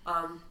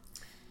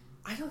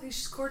 I don't think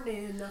she's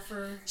coordinated enough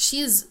for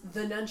she's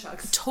the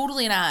nunchucks.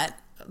 Totally not.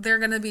 There are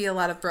going to be a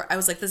lot of... I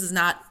was like, this is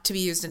not to be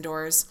used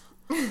indoors.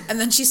 And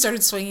then she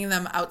started swinging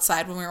them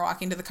outside when we were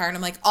walking to the car. And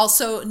I'm like,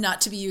 also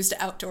not to be used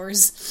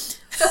outdoors.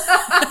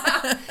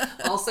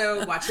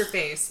 Also, watch your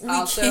face.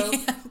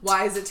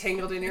 Why is it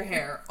tangled in your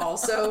hair?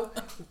 Also,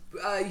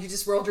 you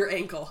just rolled your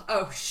ankle.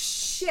 Oh,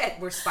 shit.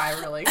 We're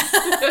spiraling.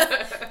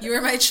 You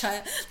were my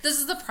child. This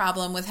is the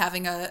problem with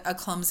having a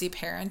clumsy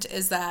parent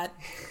is that...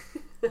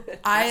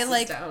 I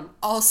like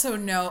also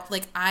know,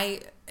 like, I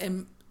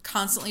am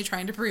constantly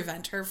trying to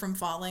prevent her from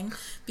falling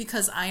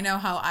because I know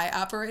how I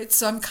operate.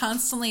 So I'm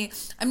constantly,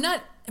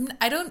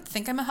 I don't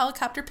think I'm a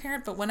helicopter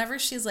parent, but whenever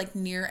she's like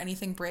near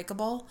anything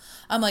breakable,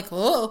 I'm like,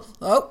 oh.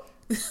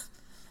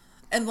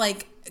 And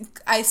like,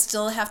 I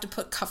still have to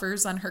put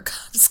covers on her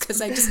cups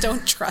because I just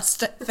don't trust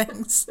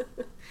things.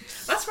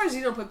 I'm surprised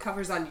you don't put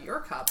covers on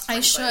your cups.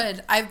 I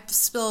should. I've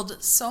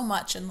spilled so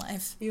much in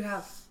life. You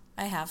have.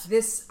 I have.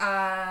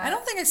 I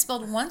don't think I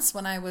spilled once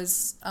when I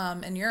was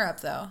in Europe,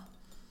 though.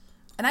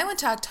 And I went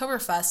to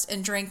Oktoberfest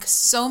and drank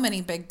so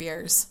many big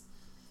beers.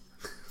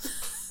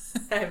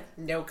 I have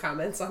no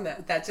comments on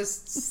that. That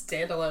just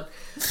stand alone.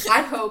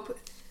 I hope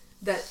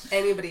that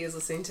anybody is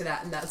listening to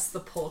that and that's the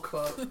pull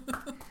quote.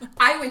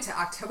 I went to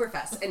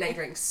Oktoberfest and I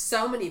drank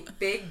so many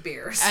big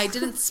beers. I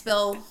didn't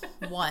spill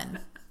one.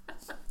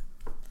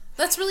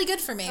 That's really good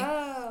for me.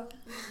 Oh.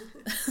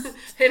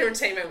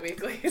 Entertainment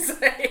Weekly is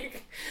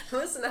like,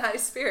 listen to High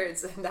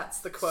Spirits, and that's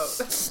the quote.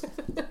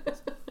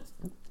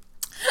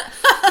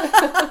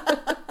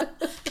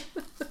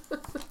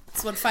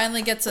 It's what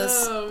finally gets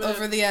us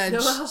over the edge.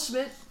 Noel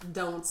Schmidt,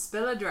 don't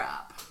spill a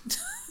drop.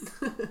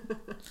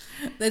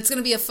 It's going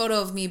to be a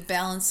photo of me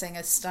balancing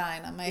a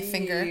stein on my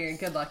finger. Yeah,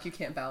 good luck, you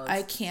can't balance.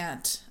 I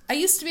can't. I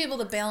used to be able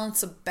to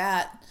balance a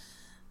bat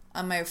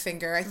on my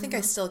finger. I think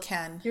I still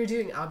can. You're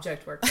doing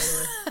object work, by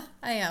the way.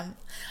 I am.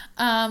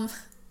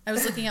 I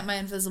was looking at my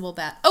invisible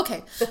bat.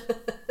 Okay.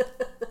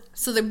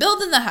 So they're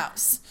building the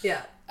house.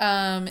 Yeah.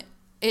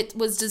 It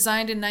was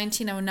designed in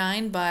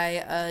 1909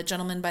 by a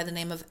gentleman by the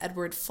name of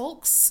Edward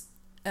Folks.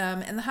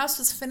 And the house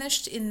was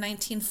finished in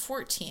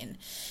 1914.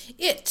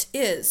 It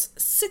is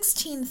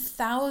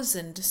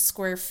 16,000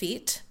 square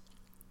feet.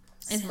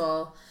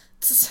 Small.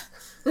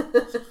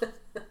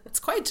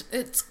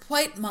 It's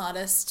quite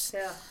modest.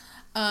 Yeah.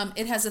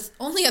 It has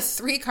only a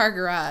 3-car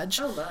garage.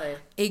 Oh my.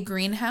 A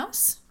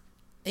greenhouse,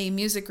 a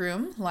music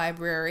room,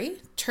 library,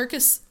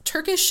 Turkish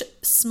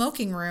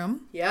smoking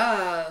room.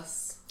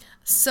 Yes.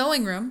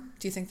 Sewing room.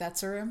 Do you think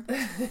that's a room?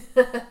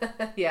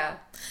 Yeah.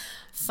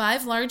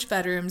 5 large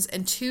bedrooms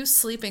and 2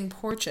 sleeping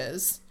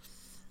porches.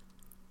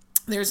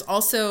 There's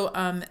also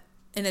an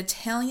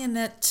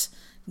Italianate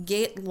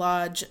gate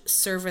lodge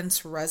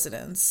servant's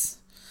residence,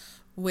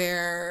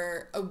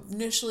 where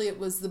initially it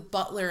was the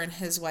butler and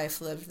his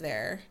wife lived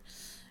there.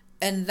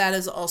 And that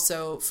is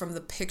also, from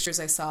the pictures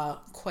I saw,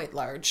 quite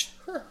large.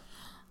 Huh.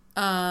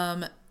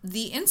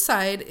 The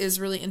inside is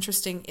really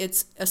interesting.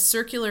 It's a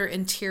circular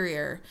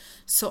interior,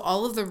 so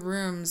all of the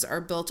rooms are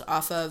built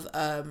off of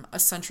a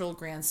central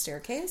grand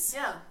staircase.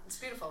 Yeah, it's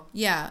beautiful.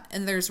 Yeah,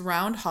 and there's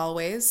round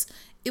hallways.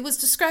 It was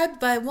described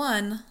by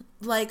one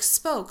like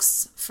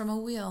spokes from a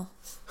wheel.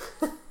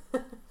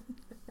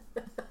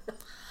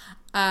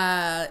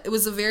 It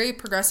was a very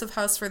progressive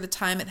house for the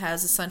time. It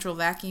has a central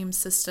vacuum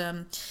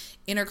system,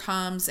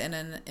 intercoms, and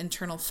an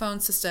internal phone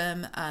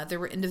system.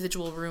 There were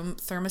individual room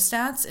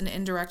thermostats and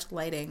indirect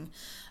lighting.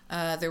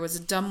 There was a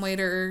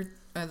dumbwaiter.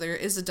 There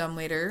is a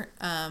dumbwaiter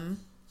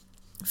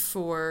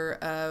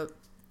for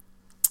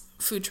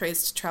food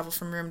trays to travel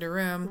from room to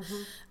room.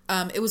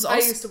 Mm-hmm. It was also...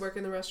 I used to work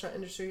in the restaurant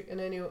industry, and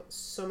I knew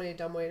so many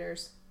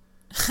dumbwaiters.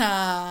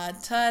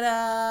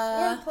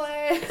 Ta-da!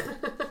 Wordplay.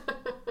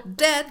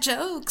 Dad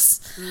jokes.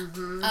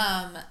 Mm-hmm.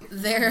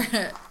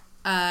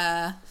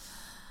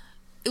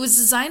 It was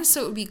designed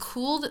so it would be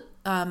cooled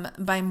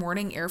by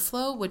morning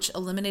airflow, which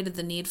eliminated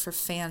the need for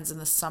fans in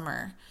the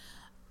summer.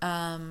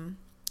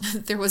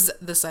 There was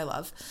this I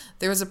love.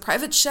 There was a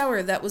private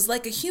shower that was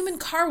like a human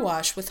car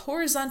wash with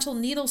horizontal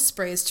needle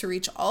sprays to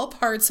reach all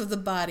parts of the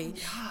body,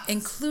 yes,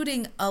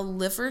 including a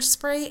liver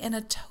spray and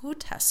a toe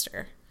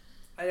tester.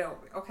 I don't.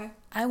 Okay.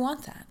 I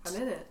want that. I'm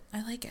in it.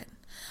 I like it.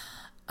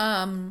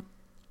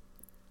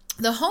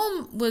 The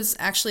home was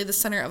actually the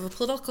center of a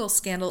political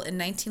scandal in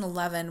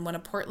 1911 when a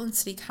Portland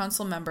City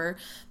Council member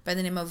by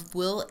the name of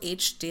Will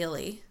H.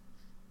 Daley,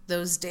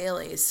 those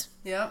Daleys,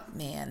 Yep.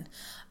 man,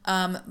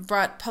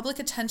 brought public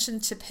attention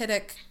to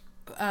Pittock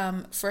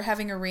for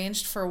having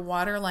arranged for a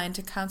water line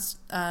to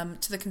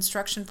the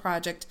construction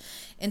project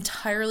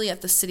entirely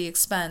at the city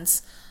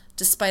expense,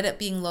 despite it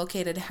being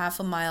located half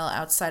a mile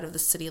outside of the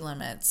city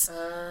limits.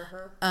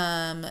 Uh-huh.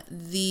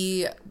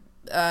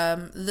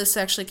 This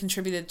actually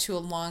contributed to a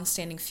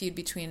long-standing feud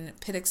between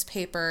Pittock's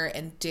paper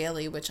and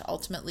Daley, which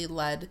ultimately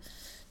led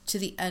to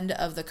the end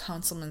of the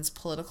councilman's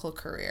political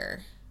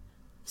career.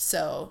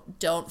 So,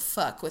 don't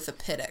fuck with a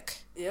Pittock.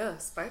 Yeah,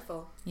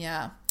 spiteful.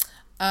 Yeah.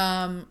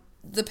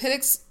 The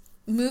Pittocks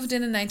moved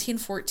in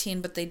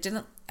 1914, but they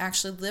didn't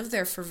actually live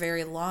there for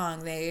very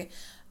long. They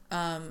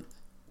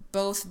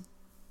both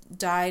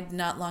died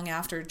not long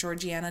after.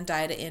 Georgiana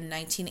died in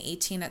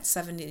 1918 at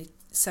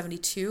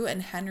 72,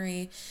 and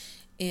Henry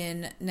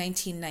in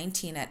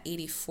 1919 at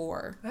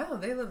 84. Wow,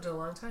 they lived a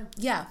long time.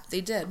 Yeah,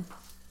 they did.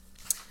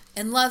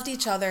 And loved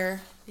each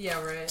other.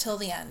 Yeah, right. Till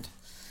the end.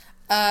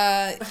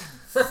 Man.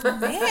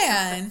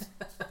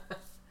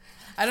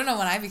 I don't know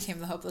when I became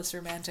the hopeless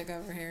romantic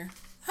over here.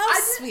 How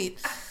sweet.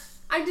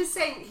 I'm just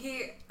saying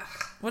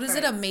What is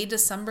it? A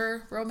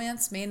May-December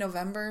romance?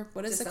 May-November?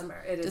 What is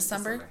December. it? It is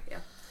December. Yeah.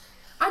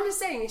 I'm just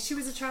saying she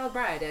was a child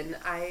bride, and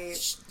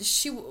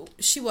She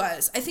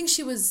was. I think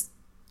she was...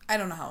 I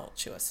don't know how old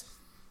she was.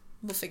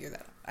 We'll figure that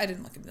out. I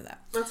didn't look into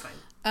that. That's fine.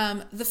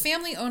 The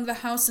family owned the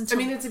house until...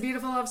 I mean, it's a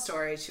beautiful love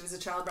story. She was a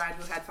child bride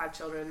who had 5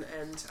 children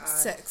and...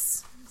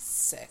 Six.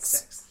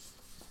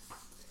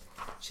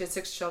 She had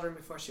 6 children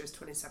before she was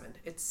 27.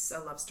 It's a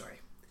love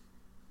story.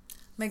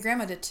 My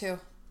grandma did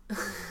too. I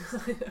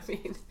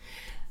mean,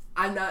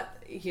 I'm not,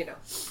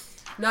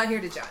 not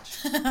here to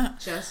judge.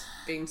 Just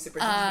being super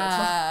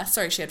judgmental.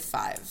 Sorry, she had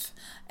 5.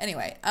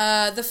 Anyway,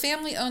 the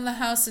family owned the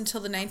house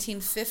until the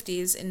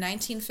 1950s. In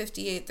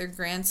 1958, their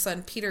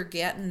grandson, Peter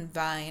Ganton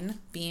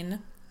Bean,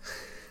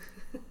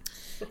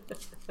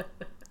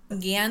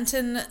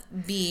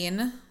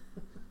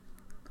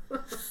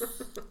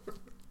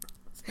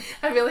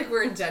 I feel like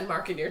we're in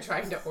Denmark and you're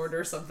trying to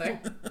order something.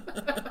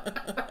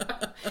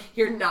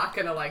 You're not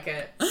going to like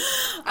it.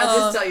 I'll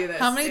just tell you this.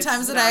 How many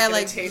times did I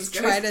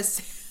try to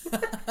say...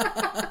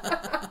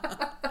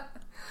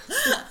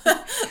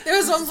 There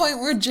was one point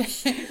where Jay...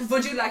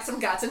 Would you like some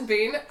Ganton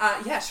Bean?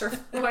 Yeah, sure.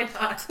 Why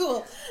not?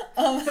 Cool.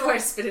 Or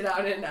spit it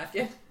out in a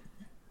napkin.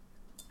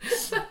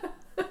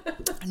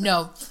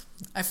 No,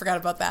 I forgot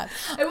about that.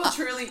 I will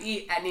truly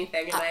eat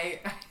anything, and I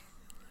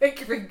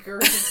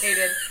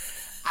regurgitated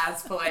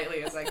as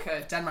politely as I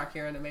could. Denmark,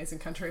 you're an amazing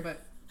country,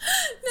 but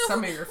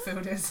some of your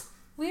food is...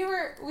 We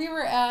were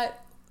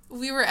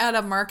at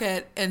a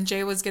market, and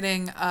Jay was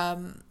getting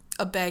a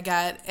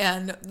baguette,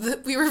 and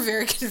we were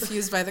very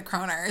confused by the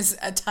kroners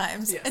at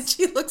times. Yes. And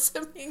she looks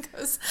at me and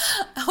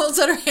holds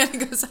out her hand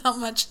and goes, "How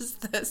much is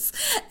this?"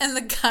 And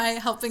the guy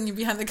helping you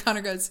behind the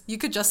counter goes, "You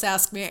could just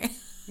ask me."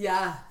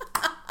 Yeah.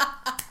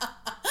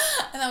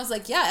 And I was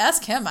like, "Yeah,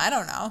 ask him. I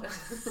don't know."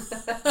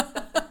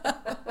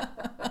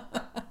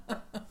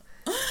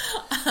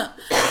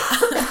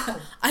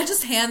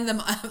 hand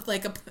them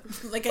like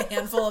a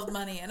handful of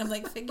money, and I'm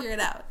like, figure it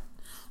out.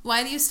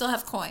 Why do you still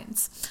have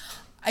coins?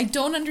 I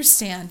don't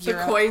understand. The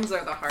coins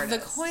are the hardest. The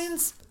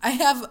coins. I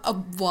have a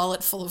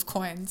wallet full of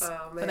coins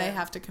that I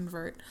have to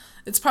convert.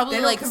 It's probably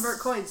they like don't convert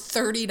coins.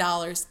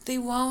 $30. They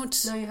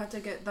won't. No, you have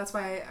to get. That's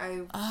why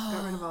I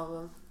got rid of all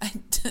of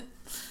them.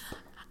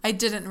 I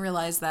didn't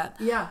realize that.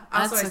 Yeah.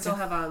 Also, I still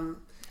have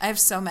I have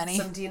so many.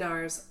 Some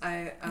dinars.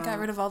 I got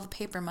rid of all the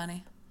paper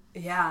money.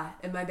 Yeah,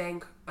 in my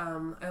bank, I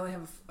only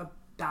have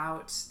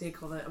about the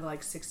equivalent of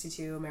like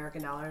 62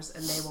 American dollars,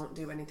 and they won't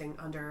do anything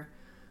under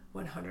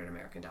 100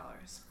 American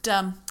dollars.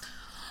 Dumb.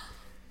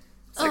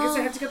 So I guess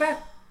I have to go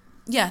back.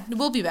 Yeah,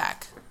 we'll be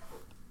back.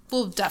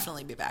 We'll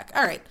definitely be back.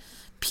 All right.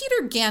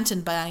 Peter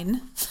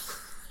Gantenbein.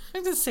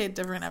 I'm going to say it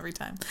different every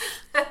time.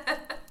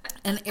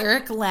 And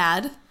Eric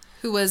Ladd,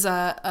 who was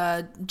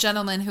a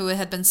gentleman who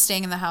had been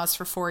staying in the house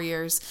for 4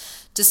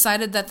 years,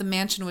 decided that the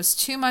mansion was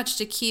too much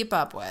to keep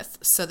up with.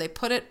 So they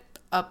put it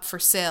up for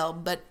sale,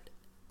 but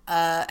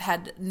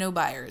had no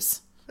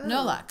buyers. Oh.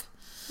 No luck.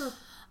 Huh.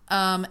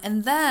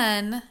 And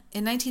then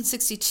in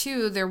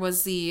 1962, there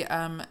was the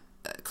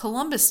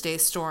Columbus Day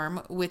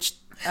storm, which...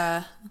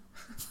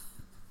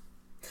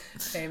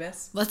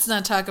 famous. Let's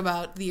not talk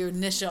about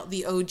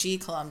the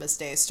OG Columbus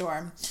Day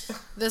storm.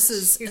 This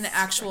is an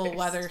actual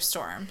weather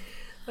storm.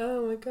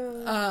 Oh my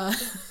God.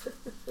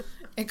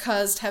 It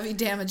caused heavy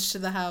damage to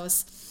the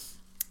house.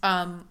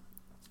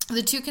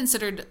 The two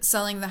considered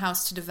selling the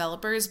house to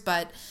developers,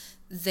 but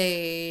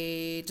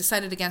they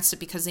decided against it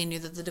because they knew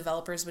that the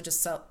developers would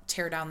just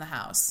tear down the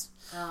house.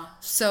 Oh.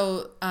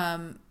 So,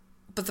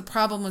 but the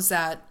problem was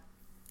that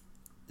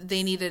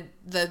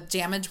the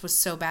damage was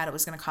so bad it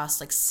was going to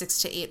cost like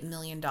 $6 to $8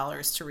 million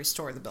to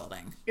restore the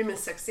building. In the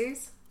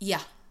 60s?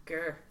 Yeah.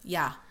 Grr.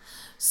 Yeah.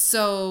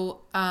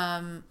 So,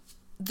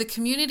 the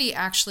community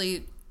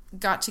actually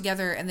got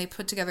together and they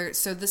put together,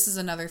 so this is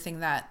another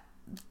thing that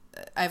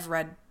I've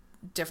read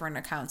different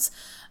accounts.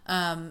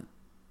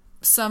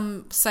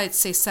 Some sites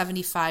say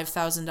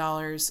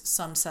 $75,000.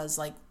 Some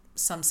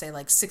say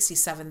like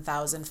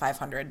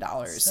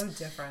 $67,500. So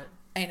different.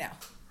 I know.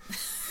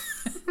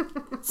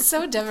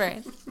 So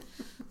different.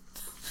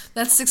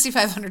 That's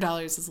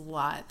 $6,500 is a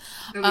lot.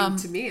 I mean,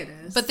 to me it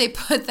is. But they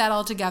put that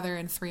all together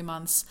in 3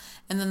 months,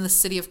 and then the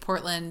city of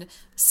Portland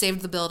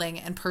saved the building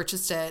and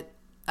purchased it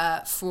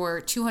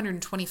for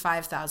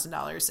 $225,000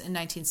 in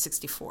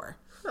 1964.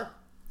 Huh.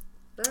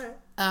 All right.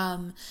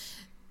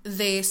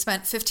 They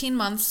spent 15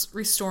 months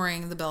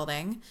restoring the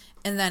building,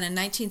 and then in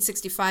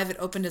 1965 it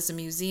opened as a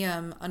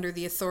museum under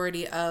the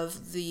authority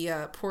of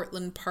the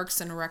Portland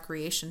Parks and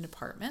Recreation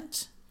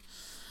Department.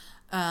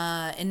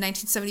 In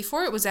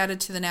 1974, it was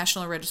added to the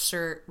National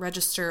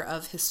Register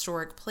of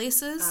Historic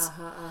Places.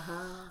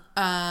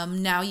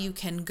 Now you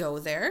can go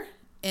there.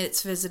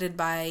 It's visited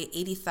by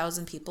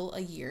 80,000 people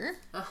a year.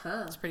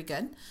 That's pretty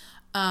good.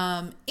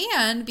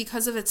 And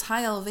because of its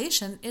high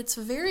elevation, it's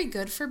very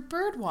good for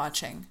bird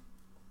watching.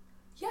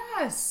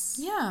 Yes.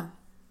 Yeah.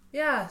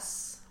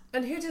 Yes.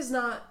 And who does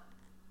not...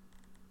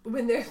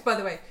 By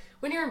the way,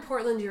 when you're in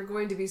Portland, you're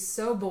going to be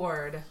so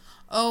bored.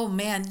 Oh,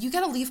 man. You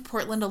got to leave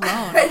Portland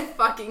alone. I'm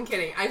fucking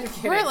kidding. I'm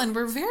kidding. Portland,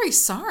 we're very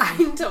sorry.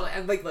 I'm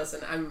like,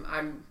 listen,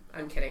 I'm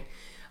kidding.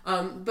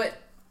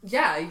 But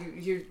yeah,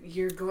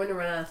 you're going to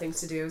run out of things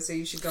to do, so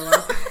you should go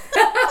up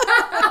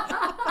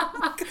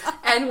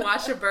and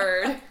watch a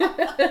bird.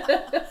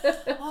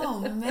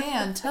 Oh,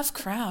 man. Tough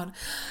crowd.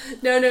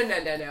 No.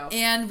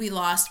 And we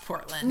lost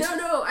Portland.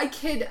 No. I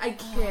kid.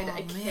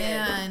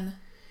 Man.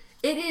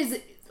 It is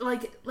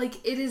like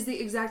it is the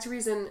exact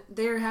reason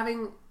they're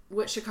having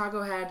what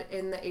Chicago had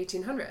in the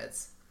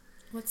 1800s.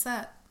 What's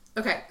that?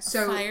 Okay,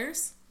 so...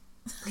 Fires?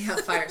 Yeah,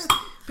 fires.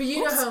 But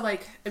you know how,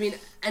 like, I mean,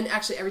 and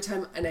actually every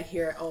time, and I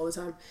hear it all the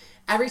time,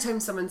 every time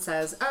someone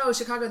says, oh,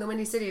 Chicago, the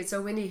Windy City, it's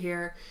so windy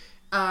here,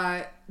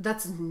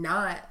 that's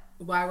not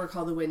why we're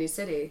called the Windy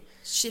City.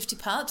 Shifty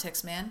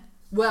politics, man.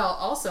 Well,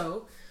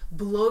 also,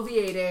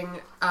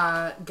 bloviating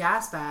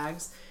gas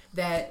bags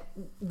that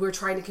were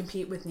trying to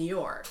compete with New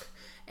York.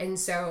 And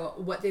so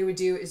what they would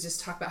do is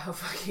just talk about how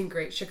fucking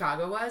great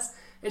Chicago was.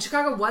 And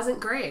Chicago wasn't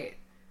great,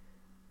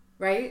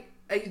 right?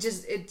 It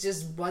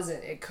just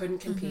wasn't. It couldn't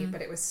compete,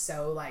 but it was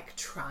so, like,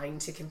 trying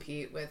to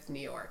compete with New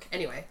York.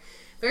 Anyway,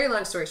 very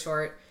long story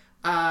short,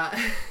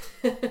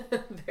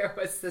 there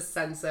was this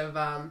sense of,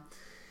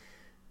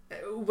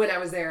 when I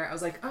was there, I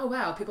was like, oh,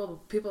 wow,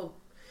 people,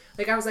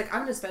 like, I was like,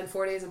 I'm going to spend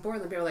 4 days in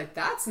Portland. People were like,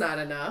 that's not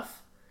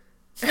enough.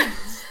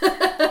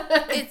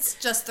 It's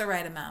just the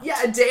right amount.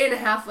 Yeah, a day and a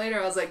half later,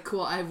 I was like,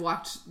 cool, I've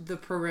walked the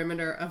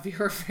perimeter of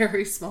your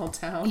very small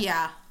town.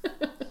 Yeah.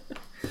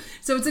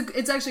 So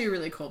it's actually a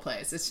really cool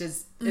place. It's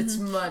just, it's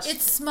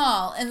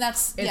small, and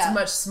it's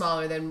much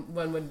smaller than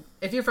one would,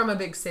 if you're from a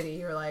big city,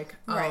 you're like,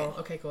 oh, right.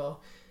 Okay, cool.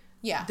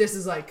 Yeah. This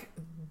is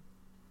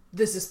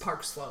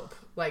Park Slope.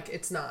 Like,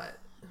 it's not.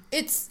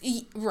 It's,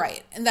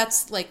 right. And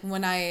that's, like,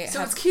 when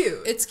it's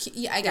cute.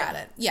 Yeah, I got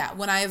it. Yeah,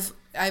 when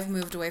I've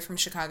moved away from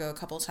Chicago a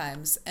couple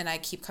times, and I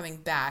keep coming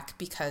back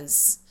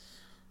because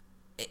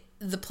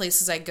the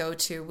places I go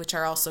to, which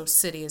are also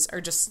cities, are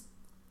just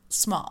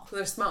small.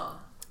 They're small.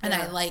 And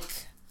I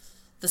like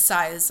the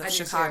size of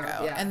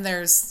Chicago. Yeah. And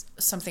there's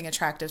something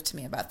attractive to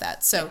me about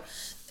that. So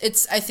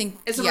I think...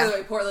 So by the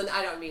way, Portland,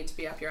 I don't mean to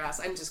be up your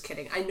ass. I'm just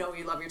kidding. I know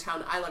you love your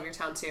town. I love your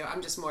town too.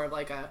 I'm just more of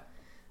like a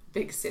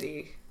big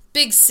city.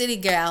 Big city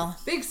gal.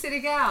 Big city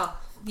gal.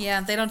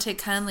 Yeah, they don't take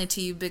kindly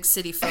to you big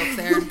city folk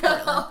there in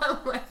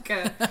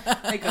Portland.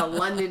 like a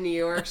London, New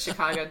York,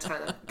 Chicago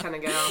kind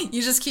of gal.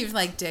 You just keep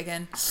like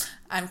digging.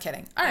 I'm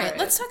kidding. All right,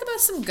 let's talk about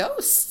some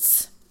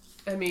ghosts.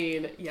 I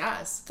mean,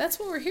 yes. That's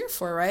what we're here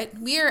for, right?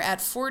 We are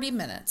at 40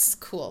 minutes.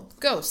 Cool.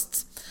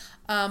 Ghosts.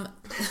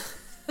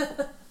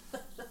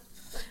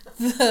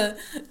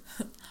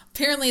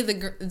 Apparently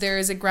there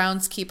is a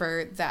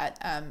groundskeeper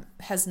that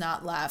has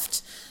not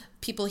left.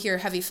 People hear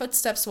heavy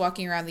footsteps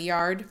walking around the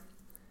yard,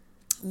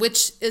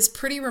 which is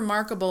pretty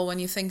remarkable when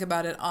you think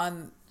about it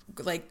on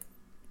like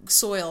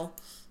soil,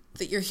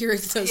 that you're hearing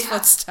those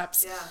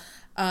footsteps.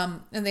 Yeah.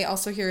 And they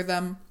also hear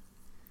them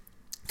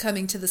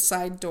coming to the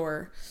side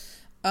door.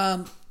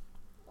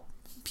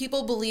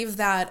 People believe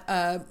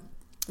that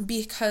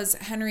because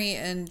Henry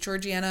and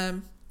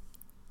Georgiana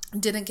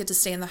didn't get to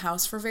stay in the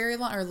house for very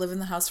long or live in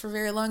the house for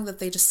very long, that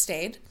they just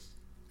stayed.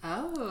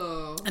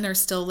 Oh. And are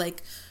still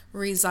like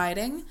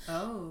residing.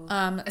 Oh.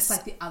 It's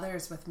like the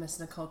others with Miss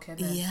Nicole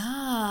Kidman.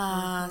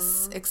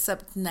 Yes,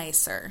 except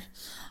nicer.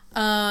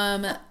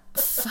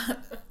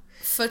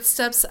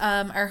 Footsteps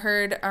are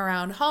heard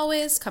around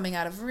hallways, coming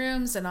out of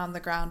rooms and on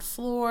the ground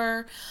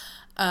floor.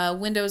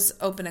 Windows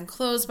open and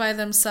close by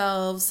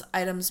themselves.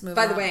 Items move.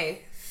 By the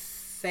way,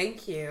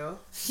 thank you.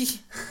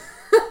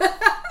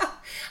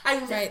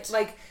 I'm right.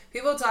 Like,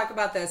 people talk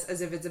about this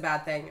as if it's a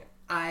bad thing.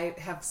 I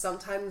have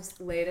sometimes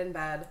laid in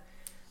bed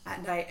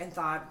at night and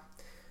thought,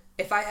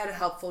 if I had a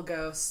helpful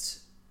ghost,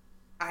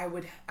 I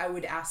would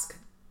ask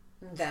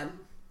them,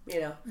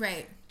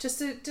 right, just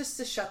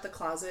to shut the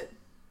closet,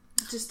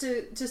 just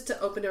to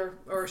open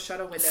or shut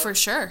a window for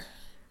sure.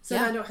 So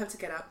I don't have to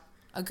get up.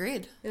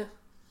 Agreed. Yeah.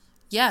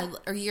 Yeah,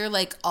 or you're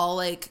like all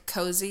like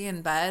cozy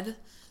in bed,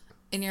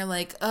 and you're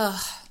like,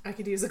 ugh. I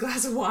could use a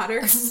glass of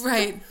water.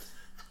 Right.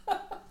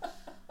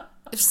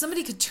 If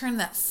somebody could turn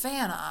that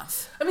fan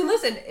off. I mean,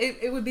 listen,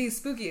 it would be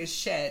spooky as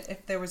shit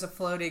if there was a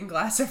floating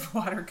glass of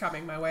water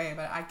coming my way,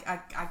 but I can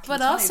but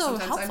tell also you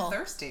sometimes helpful. I'm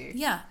thirsty.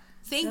 Yeah.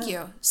 Thank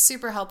you.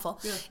 Super helpful.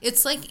 Yeah.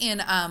 It's like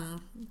in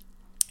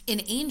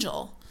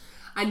Angel.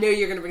 I knew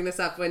you were going to bring this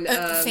up when...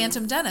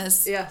 Phantom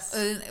Dennis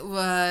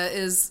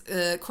is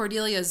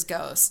Cordelia's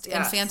ghost. Yes.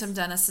 And Phantom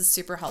Dennis is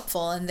super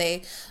helpful. And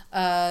they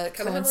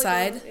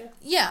coincide. Like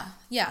yeah.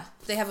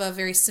 They have a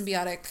very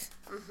symbiotic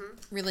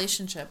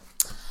relationship.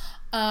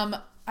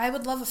 I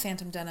would love a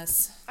Phantom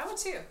Dennis. I would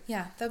too.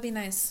 Yeah, that'd be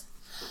nice.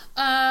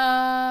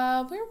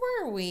 Where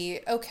were we?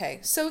 Okay,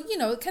 so,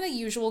 kind of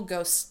usual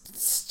ghost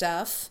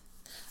stuff.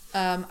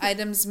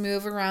 Items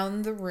move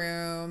around the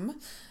room.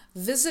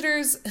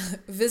 Visitors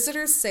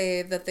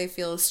say that they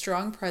feel a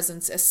strong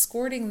presence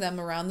escorting them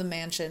around the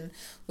mansion,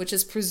 which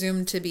is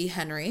presumed to be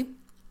Henry.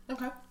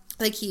 Okay.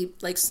 Like he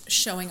likes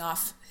showing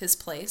off his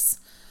place.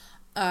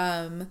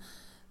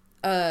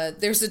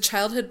 There's a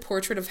childhood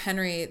portrait of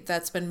Henry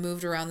that's been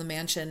moved around the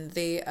mansion.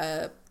 They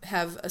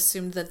have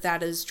assumed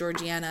that is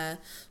Georgiana,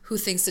 who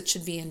thinks it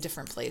should be in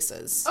different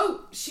places.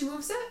 Oh, she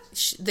moves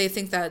it? They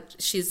think that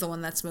she's the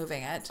one that's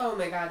moving it. Oh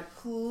my god,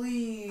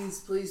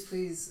 please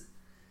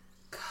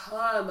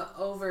come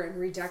over and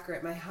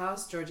redecorate my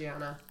house,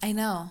 Georgiana. I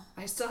know.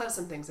 I still have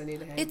some things I need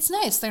to hang. It's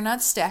nice. They're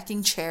not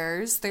stacking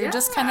chairs. They're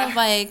just kind of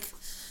like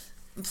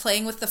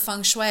playing with the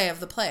feng shui of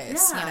the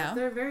place,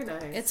 they're very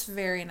nice. It's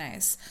very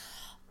nice.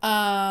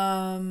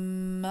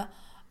 A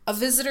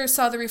visitor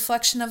saw the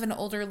reflection of an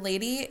older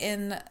lady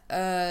in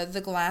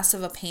the glass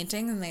of a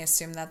painting, and they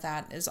assume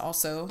that is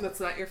also... That's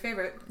not your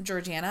favorite.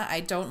 Georgiana.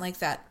 I don't like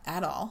that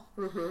at all.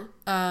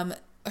 Mm-hmm.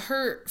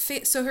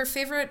 Her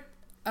favorite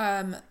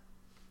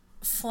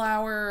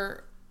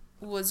flower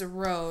was a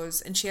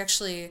rose, and she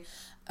actually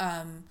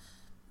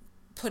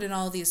put in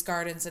all these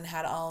gardens and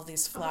had all of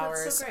these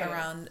flowers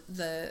around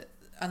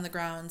on the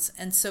grounds.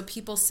 And so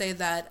people say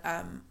that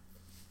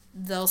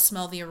they'll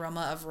smell the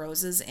aroma of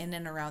roses in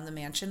and around the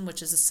mansion,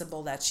 which is a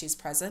symbol that she's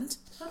present.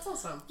 That's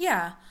awesome.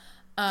 Yeah.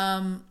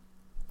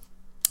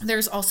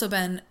 There's also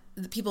been,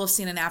 people have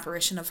seen an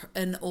apparition of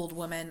an old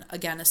woman,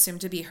 again, assumed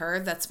to be her,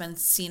 that's been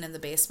seen in the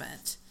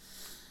basement.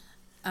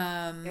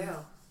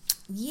 Ew.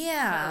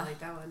 Yeah. I don't like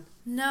that one.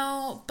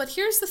 No, but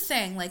here's the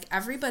thing. Like,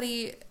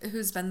 everybody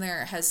who's been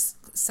there has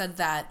said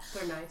that...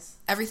 They're nice.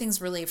 Everything's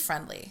really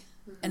friendly.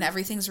 Mm-hmm. And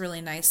everything's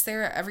really nice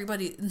there.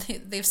 Everybody,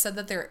 they've said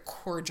that they're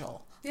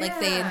cordial. Yeah. Like,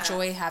 they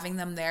enjoy having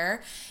them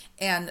there.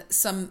 And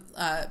some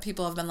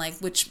people have been like,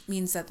 which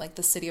means that, like,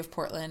 the city of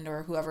Portland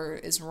or whoever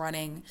is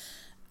running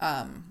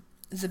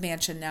the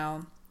mansion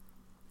now,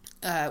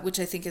 which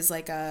I think is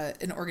like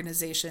an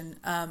organization,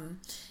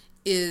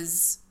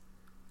 is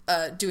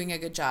doing a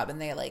good job,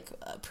 and they like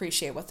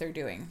appreciate what they're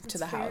doing to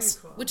the house,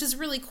 cool. Which is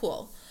really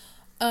cool.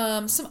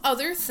 Some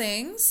other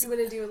things. You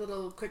want to do a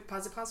little quick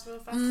pause real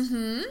fast?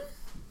 Mm-hmm.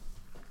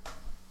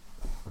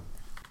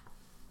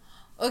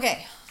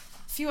 Okay.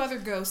 A few other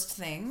ghost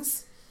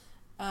things.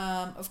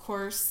 Of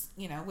course,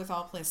 with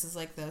all places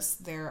like this,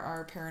 there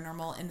are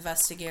paranormal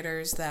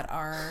investigators that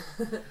are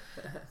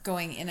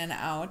going in and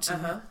out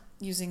and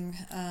using,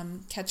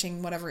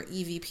 catching whatever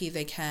EVP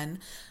they can.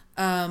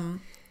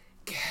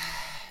 Get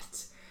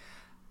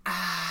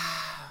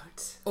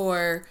out.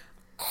 Or,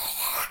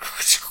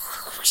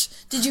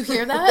 did you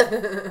hear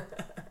that?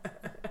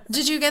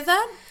 Did you get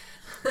that?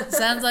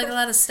 Sounds like a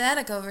lot of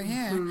static over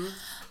here. Mm-hmm.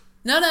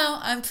 No,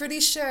 I'm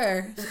pretty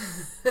sure.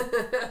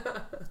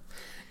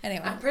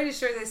 Anyway. I'm pretty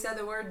sure they said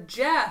the word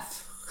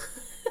Jeff.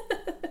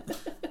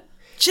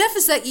 Jeff,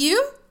 is that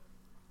you?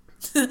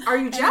 Are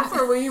you Jeff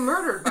or were you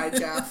murdered by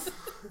Jeff?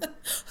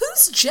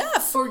 Who's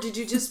Jeff? Or did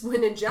you just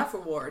win a Jeff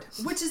Award?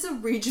 Which is a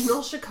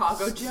regional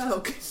Chicago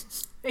joke.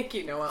 Thank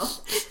you,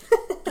 Noelle.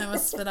 I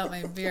must spit out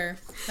my beer.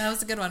 That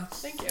was a good one.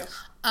 Thank you.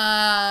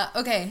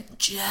 Okay.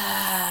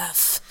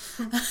 Jeff.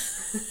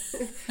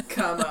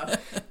 Comma,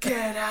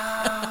 get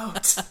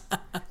out.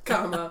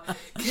 Comma,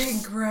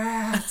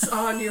 congrats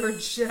on your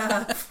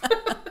Jeff.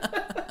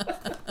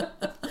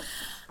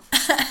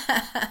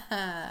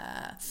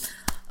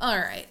 All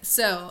right.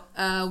 So,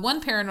 one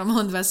paranormal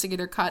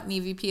investigator caught an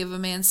EVP of a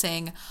man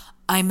saying,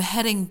 "I'm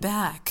heading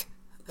back."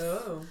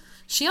 Oh.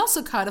 She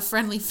also caught a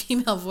friendly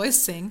female voice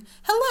saying,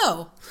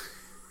 "Hello."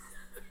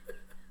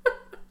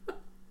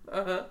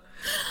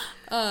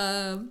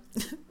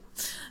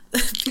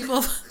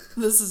 People,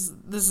 this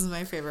is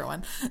my favorite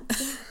one.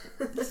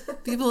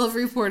 People have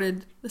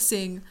reported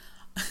seeing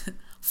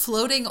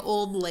floating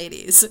old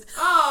ladies.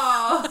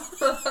 Oh.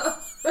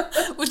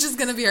 Which is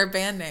going to be our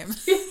band name.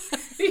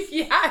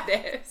 Yeah,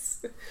 it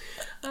is.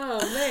 Oh,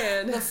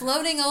 man. The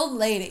floating old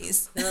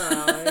ladies.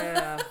 Oh,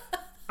 yeah.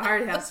 I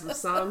already have some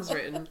songs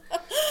written.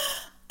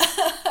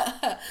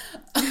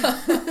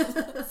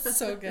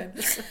 So good.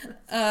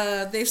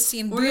 They've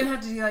seen... We're going to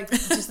have to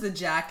do, just the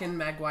Jack and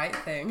Meg White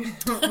thing.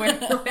 Where,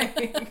 I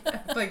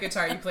play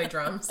guitar, you play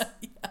drums.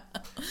 Yeah.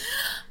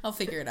 I'll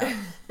figure it out.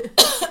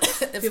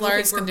 If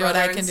Lars can do it,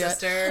 I can do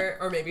it.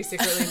 Or maybe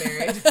secretly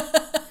married.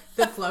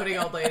 The floating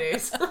old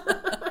ladies.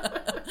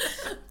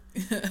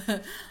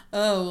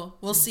 Oh,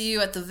 we'll see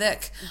you at the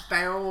Vic.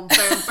 Bow,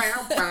 bow,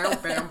 bow, bow,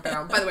 bow,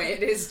 bow. By the way,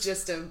 it is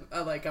just a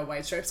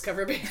White Stripes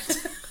cover band.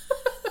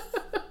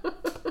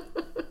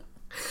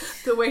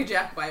 The way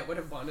Jack White would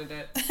have wanted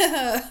it.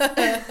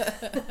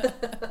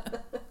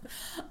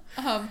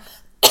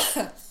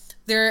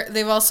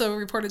 They've also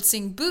reported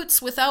seeing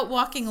boots without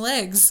walking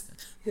legs.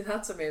 Yeah,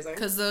 that's amazing.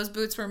 Because those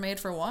boots were made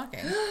for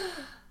walking.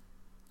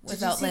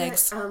 Without Did you see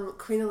legs. That,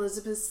 Queen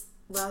Elizabeth's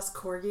last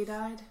corgi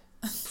died?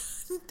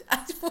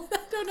 I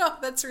don't know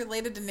if that's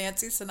related to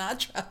Nancy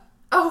Sinatra.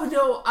 Oh,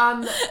 no.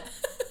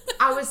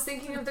 I was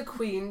thinking of The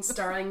Queen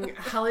starring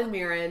Helen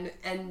Mirren,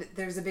 and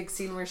there's a big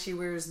scene where she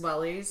wears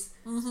wellies.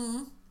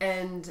 Mm-hmm.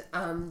 And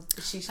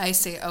she... I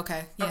see.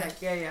 Okay. Yeah.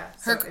 Okay. Yeah.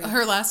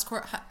 Her last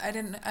I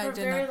didn't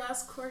very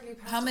last corgi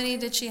passed How many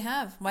away. did she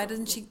have? Why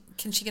didn't she...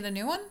 Can she get a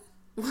new one?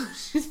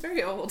 She's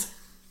very old.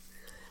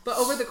 But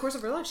over the course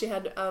of her life, she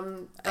had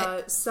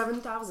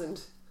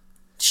 7,000.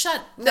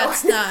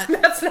 That's not.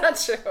 That's not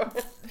true.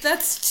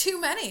 That's too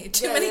many.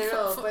 Too many.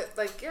 No, but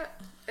yeah.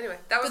 Anyway,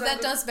 that was. But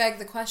that does beg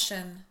the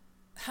question: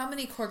 how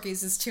many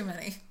corgis is too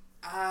many?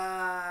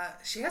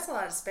 She has a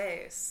lot of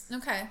space.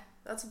 Okay,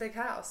 that's a big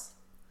house.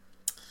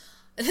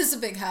 It is a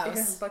big house.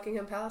 Yeah,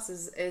 Buckingham Palace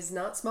is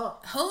not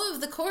small. Home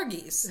of the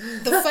corgis,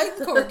 the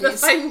fighting corgis, the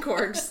fighting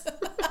corgs.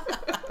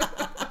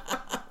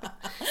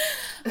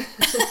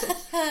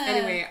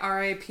 Anyway,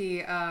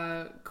 R.I.P.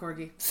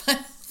 Corgi.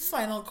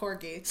 Final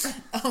corgi.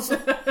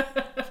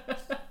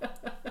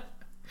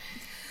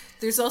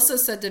 There's also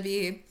said to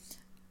be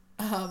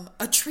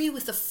a tree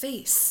with a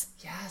face.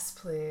 Yes,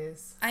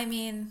 please. I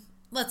mean,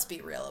 let's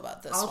be real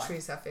about this. All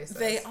trees have faces.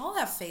 They all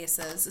have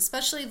faces,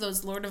 especially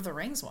those Lord of the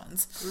Rings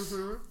ones.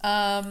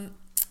 Mm-hmm.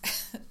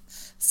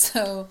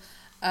 So,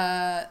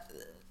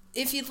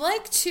 if you'd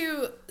like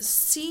to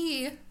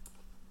see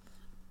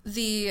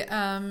the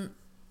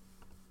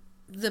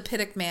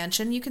Pittock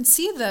Mansion, you can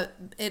see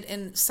it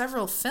in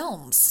several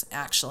films,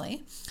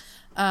 actually.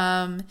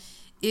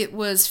 It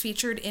was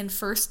featured in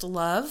First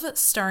Love,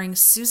 starring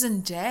Susan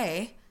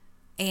Day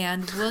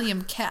and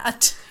William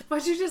Catt.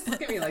 Why'd you just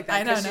look at me like that?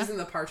 I don't know. She's in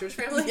the Partridge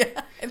Family?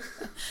 Yeah.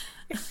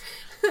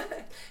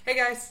 Hey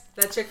guys,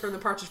 that chick from the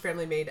Partridge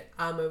Family made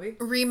a movie.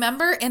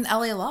 Remember in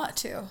LA Law,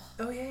 too.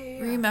 Oh,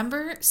 yeah.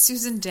 Remember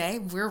Susan Day?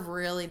 We're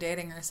really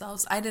dating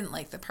ourselves. I didn't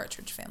like the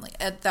Partridge Family.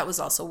 That was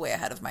also way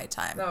ahead of my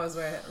time. That was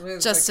way ahead. It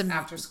was just like to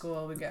after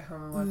school, we'd get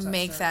home and watch that.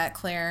 Make that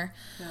clear.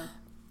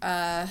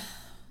 Yeah.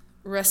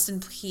 Rest in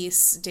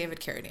peace,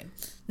 David Carradine.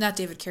 Not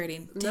David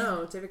Carradine.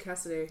 No, David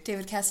Cassidy.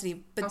 David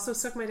Cassidy. But also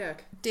Suck My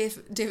Dick.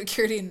 David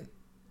Carradine,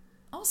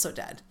 also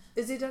dead.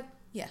 Is he dead?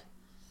 Yeah.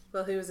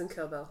 Well, he was in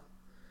Kill Bill.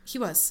 He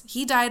was.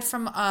 He died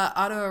from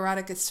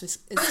autoerotic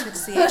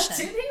asphyxiation.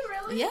 Did he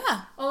really?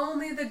 Yeah.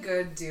 Only the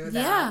good do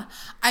that.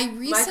 Yeah.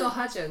 Michael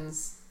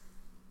Hutchins.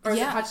 Or is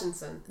it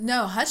Hutchinson?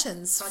 No,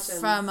 Hutchins.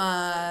 From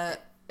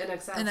In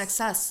Excess. In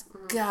Excess.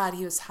 God,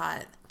 he was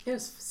hot. He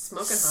was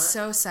smoking hot.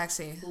 So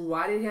sexy.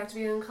 Why did he have to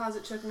be in the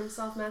closet choking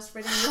himself,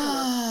 masturbating?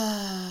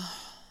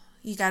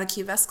 You got to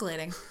keep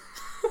escalating.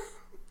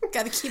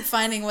 Got to keep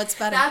finding what's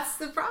better. That's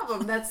the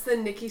problem. That's the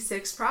Nikki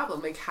Sixx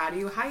problem. Like, how do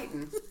you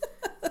heighten?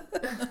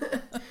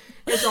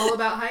 It's all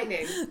about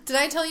heightening. Did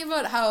I tell you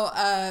about how...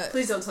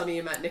 Please don't tell me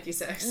you met Nikki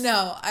Sixx.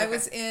 No, I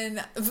was in...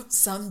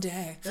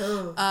 Someday.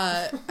 Oh.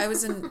 I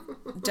was in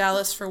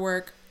Dallas for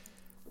work,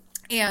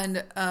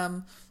 and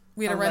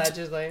we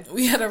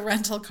had a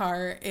rental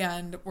car,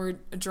 and we're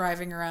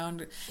driving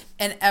around,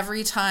 and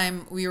every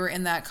time we were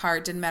in that car,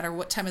 it didn't matter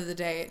what time of the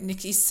day,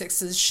 Nikki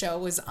Sixx's show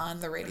was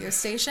on the radio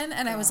station,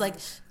 and I was like,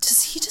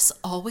 does he just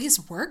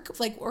always work?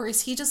 Like, or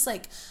is he just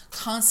like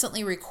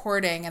constantly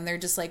recording and they're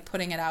just like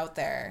putting it out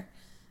there?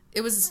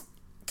 It was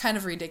kind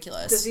of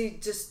ridiculous. Does he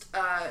just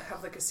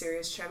have like a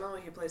serious channel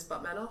when he plays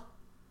butt metal?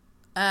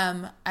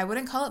 I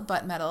wouldn't call it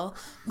butt metal.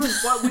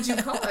 What would you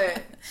call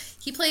it?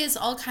 He plays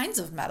all kinds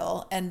of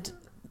metal and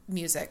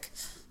music.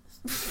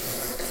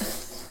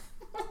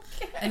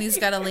 And he's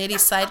got a lady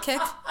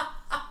sidekick.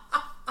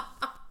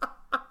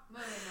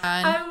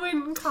 I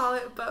wouldn't call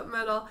it butt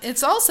metal.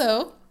 It's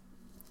also,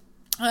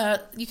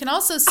 you can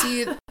also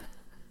see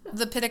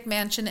the Pittock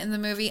Mansion in the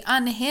movie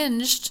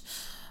Unhinged,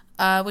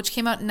 which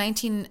came out in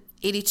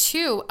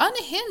 1982.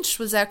 Unhinged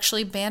was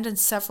actually banned in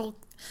several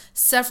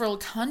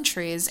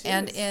countries. Jeez.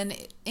 And in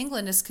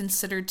England is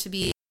considered to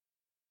be...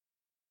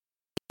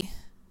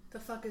 The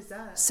fuck is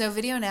that? So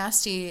Video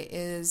Nasty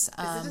is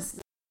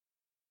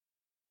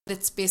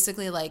it's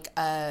basically like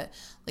a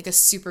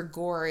super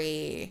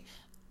gory,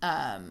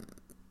 like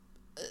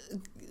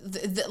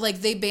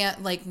they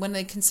ban, like when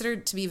they consider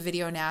it to be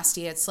Video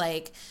Nasty, it's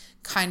like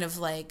kind of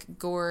like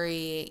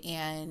gory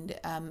and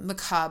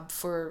macabre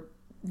for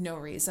no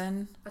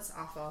reason. That's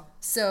awful.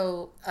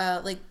 So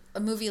like a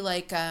movie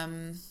like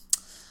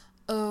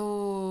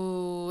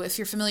if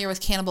you're familiar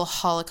with Cannibal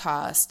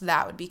Holocaust,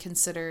 that would be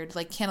considered,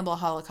 like, Cannibal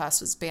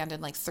Holocaust was banned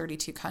in like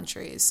 32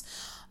 countries.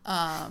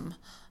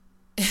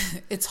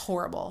 It's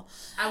horrible.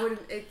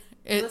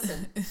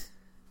 Listen,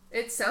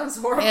 it sounds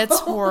horrible. It's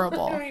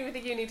horrible. I don't even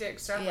think you need to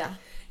extrapolate. Yeah.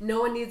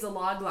 No one needs a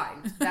log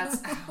line.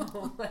 That's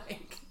how,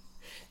 like,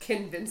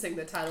 convincing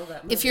the title of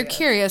that movie If you're is.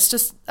 curious,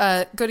 just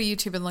go to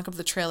YouTube and look up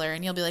the trailer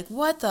and you'll be like,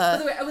 what the... By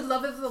the way, I would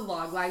love if the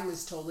log line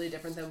was totally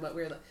different than what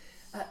we were like.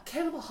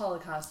 Cannibal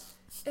Holocaust,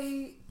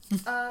 a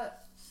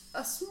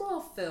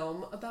small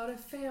film about a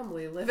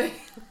family living.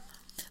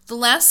 The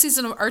last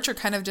season of Archer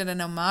kind of did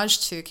an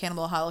homage to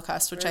Cannibal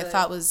Holocaust, which I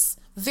thought was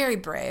very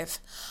brave.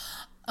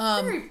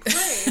 Very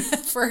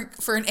brave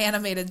for an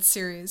animated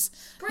series.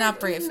 Brave? Not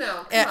brave.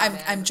 No,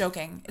 I'm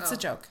joking. It's a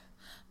joke.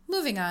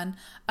 Moving on.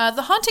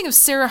 The Haunting of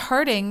Sarah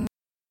Harding,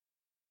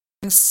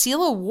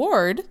 Seal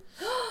Award,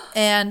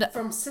 and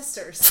from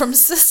Sisters. From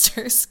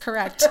Sisters,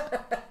 correct.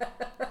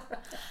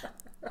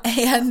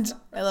 And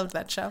I loved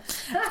that show.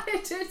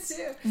 I did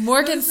too.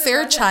 Morgan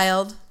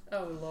Fairchild.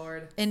 Oh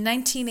Lord. In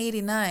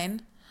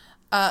 1989,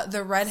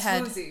 the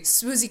redhead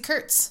Swoozie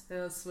Kurtz.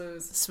 No,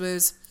 Swooze.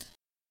 Swooze.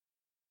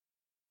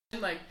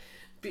 Like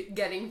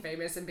getting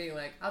famous and being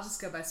like, I'll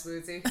just go by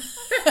Swoozie.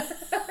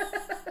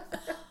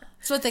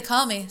 That's what they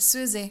call me,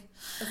 Swoozie.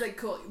 I was like,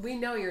 cool. We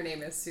know your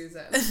name is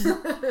Susan.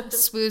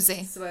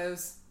 Swoozie.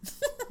 Swooze.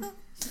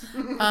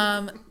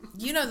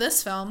 You know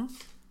this film.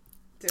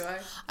 Do I?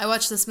 I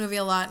watched this movie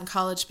a lot in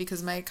college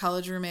because my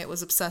college roommate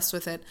was obsessed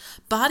with it.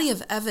 Body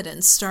of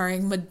Evidence,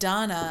 starring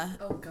Madonna.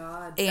 Oh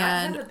God.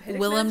 And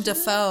Willem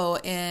Dafoe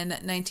in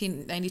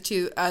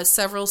 1992.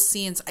 Several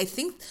scenes, I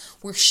think,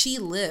 where she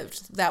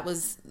lived. That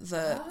was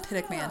the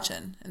Pittock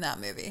Mansion in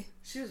that movie.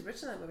 She was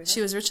rich in that movie. Huh?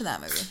 She was rich in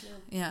that movie.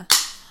 Yeah.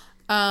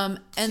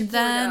 And she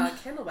then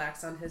poured candle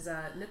wax on his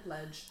nip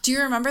ledge. Do you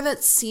remember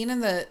that scene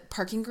in the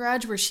parking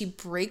garage where she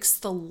breaks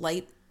the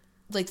light?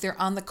 Like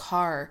they're on the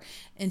car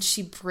and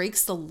she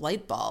breaks the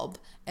light bulb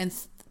and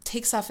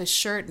takes off his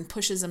shirt and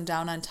pushes him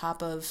down on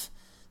top of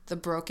the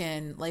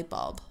broken light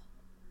bulb.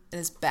 And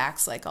his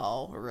back's like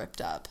all ripped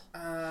up.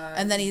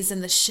 And then he's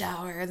in the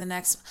shower the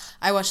next...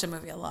 I watched the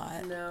movie a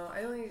lot. No,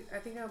 I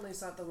think I only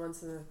saw it the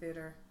once in the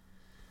theater.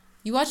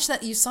 You watched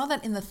that? You saw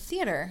that in the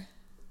theater?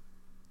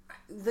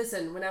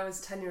 Listen, when I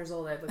was 10 years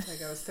old, I looked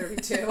like I was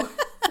 32.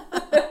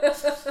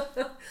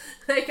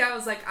 Like, I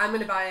was like, I'm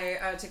going to buy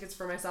tickets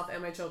for myself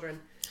and my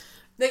children.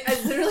 Like, I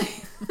literally,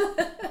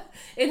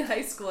 in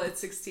high school at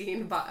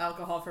 16, bought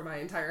alcohol for my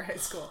entire high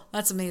school.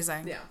 That's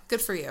amazing. Yeah.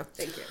 Good for you.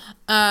 Thank you.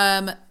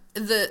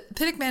 The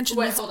Pittock Mansion...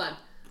 Wait, hold on.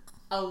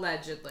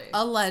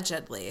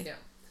 Allegedly.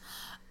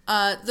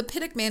 Yeah. The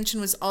Pittock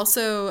Mansion was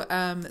also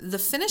the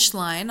finish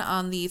line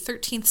on the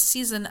 13th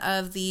season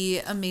of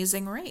The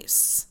Amazing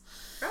Race.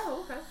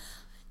 Oh, okay.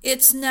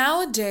 It's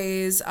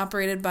nowadays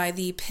operated by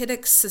the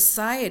Pittock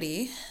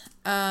Society.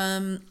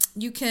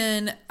 You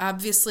can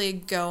obviously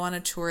go on a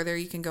tour there.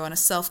 You can go on a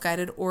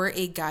self-guided or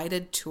a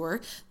guided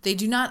tour. They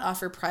do not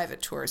offer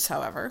private tours,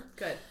 however.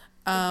 Good.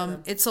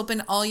 It's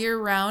open all year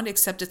round,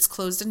 except it's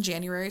closed in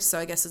January, so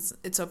I guess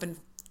it's open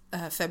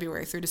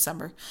February through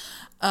December.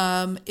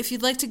 If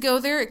you'd like to go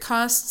there, it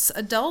costs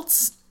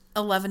adults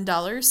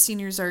 $11.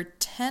 Seniors are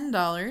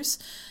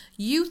 $10.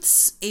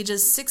 Youths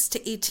ages 6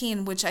 to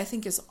 18, which I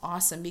think is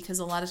awesome because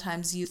a lot of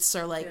times youths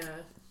are like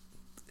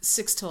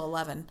 6 to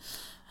 11.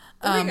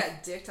 I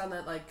got dicked on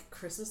that like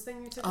Christmas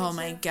thing you took me Oh to.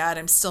 my God,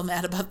 I'm still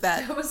mad about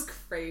that. That was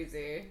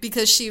crazy.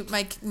 Because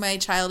my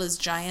child is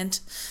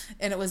giant,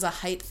 and it was a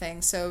height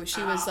thing, so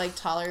she was like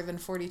taller than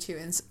 42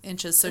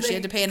 inches, so she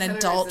had to pay an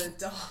adult.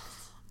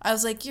 I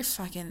was like, you're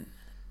fucking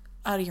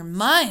out of your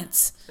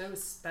minds. It was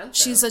expensive.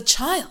 She's a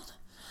child.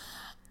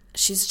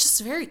 She's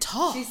just very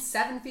tall. She's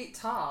 7 feet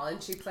tall,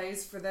 and she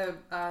plays for the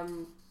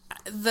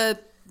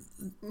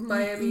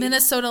Miami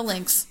Minnesota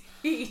Lynx.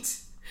 Heat.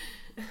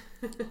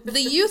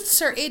 The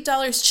youths are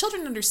 $8.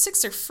 Children under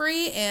 6 are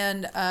free.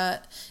 And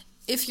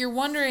if you're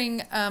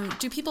wondering,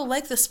 do people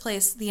like this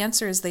place? The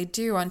answer is they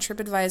do. On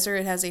TripAdvisor,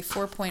 it has a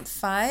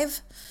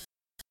 4.5.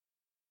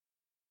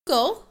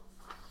 Google,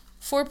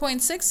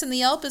 4.6. And the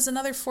Yelp is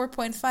another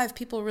 4.5.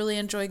 People really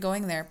enjoy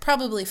going there.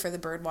 Probably for the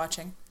bird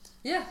watching.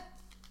 Yeah.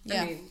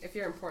 Yeah. I mean, if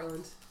you're in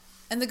Portland.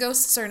 And the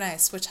ghosts are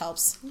nice, which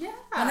helps. Yeah.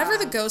 Whenever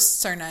the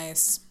ghosts are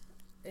nice,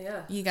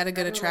 yeah, you got a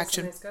good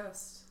attraction. Nice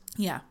ghost.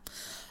 Yeah.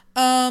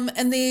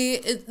 And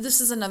this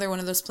is another one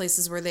of those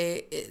places where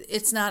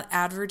it's not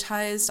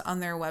advertised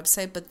on their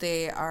website, but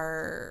they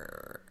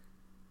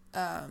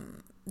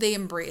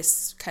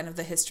embrace kind of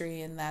the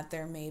history in that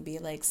there may be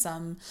like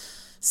some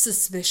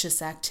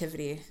suspicious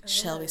activity,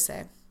 shall we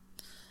say.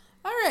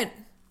 All right.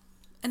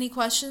 Any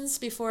questions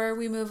before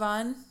we move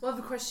on? Well, I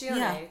have a question.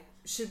 Yeah.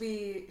 Should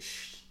we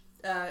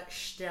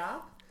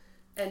stop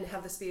and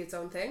have this be its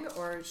own thing,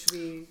 or should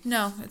we?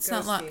 No, it's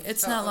not long.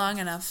 It's not long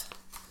enough.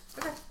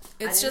 Okay.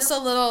 It's just a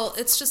little.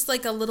 It's just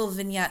like a little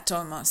vignette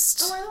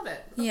almost. Oh, I love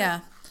it. Okay. Yeah.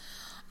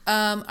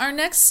 Our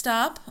next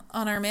stop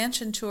on our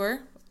mansion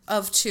tour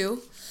of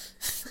 2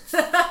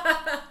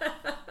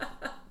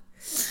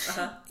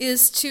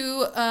 is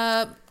to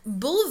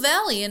Bull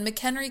Valley in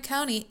McHenry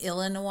County,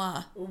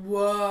 Illinois.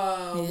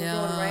 Whoa.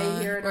 Yeah. We're going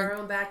right here in our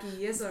own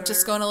backyard.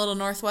 Just going a little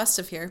northwest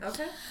of here.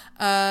 Okay.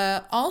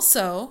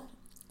 Also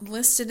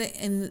listed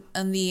in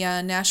the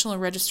National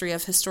Registry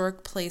of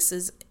Historic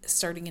Places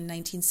starting in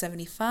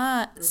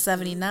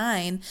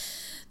 1979,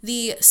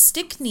 the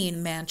Stickney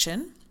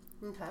Mansion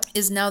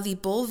is now the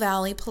Bull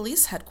Valley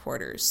Police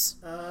Headquarters.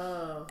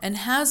 Oh. And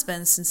has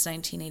been since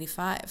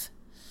 1985.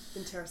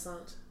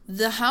 Interessant.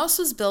 The house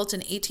was built in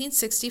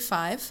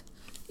 1865.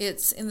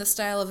 It's in the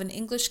style of an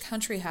English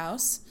country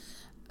house.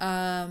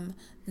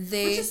 Which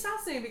is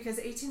fascinating because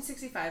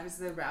 1865 is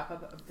the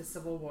wrap-up of the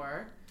Civil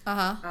War.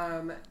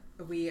 Uh-huh.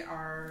 We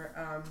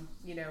are,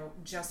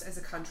 just as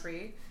a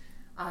country,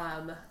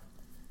 kind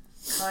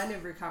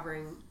of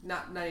recovering,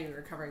 not even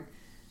recovering,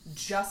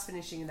 just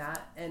finishing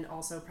that, and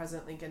also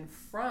President Lincoln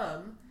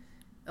from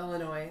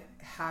Illinois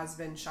has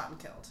been shot and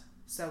killed.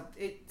 So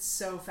it's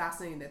so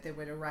fascinating that they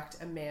would erect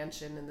a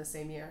mansion in the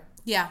same year.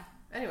 Yeah.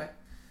 Anyway.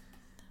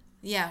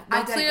 Yeah.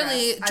 Well,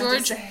 clearly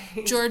George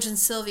and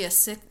Sylvia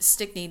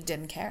Stickney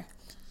didn't care.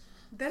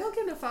 They don't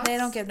give no fucks. They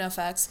don't give no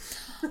fucks.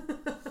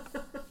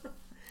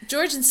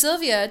 George and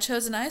Sylvia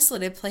chose an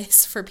isolated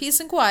place for peace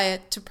and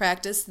quiet to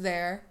practice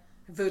their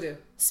voodoo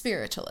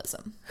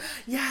spiritualism.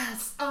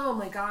 Yes. Oh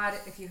my God.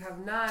 If you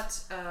have not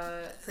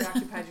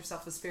preoccupied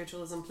yourself with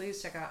spiritualism,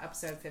 please check out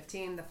episode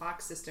 15, The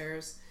Fox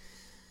Sisters,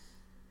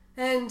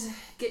 and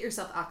get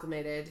yourself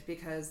acclimated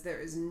because there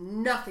is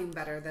nothing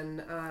better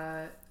than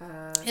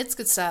it's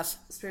good stuff.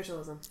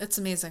 Spiritualism. It's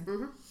amazing.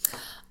 Mm-hmm.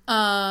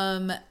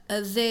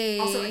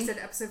 Also, I said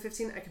episode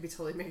 15. I could be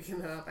totally making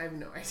that up. I have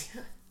no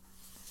idea.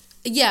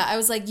 Yeah, I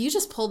was like, you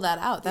just pulled that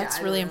out.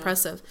 That's really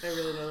impressive. I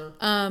really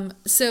don't know.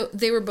 So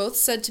they were both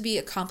said to be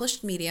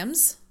accomplished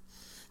mediums.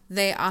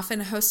 They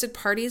often hosted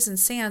parties and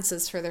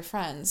seances for their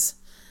friends.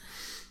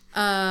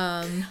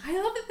 I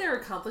love that they're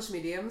accomplished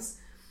mediums,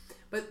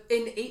 but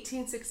in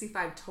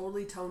 1865,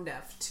 totally tone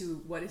deaf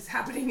to what is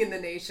happening in the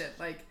nation.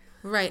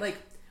 Right. Like,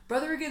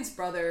 brother against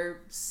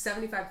brother,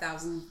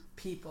 75,000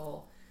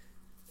 people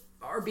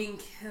are being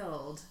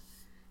killed.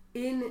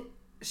 In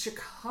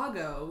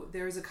Chicago,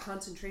 there is a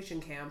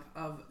concentration camp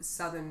of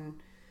Southern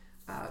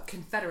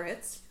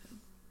Confederates,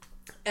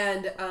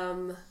 and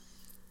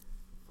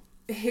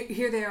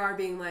here they are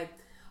being like,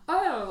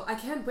 "Oh, I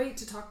can't wait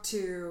to talk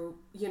to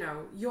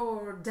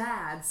your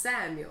dad,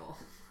 Samuel."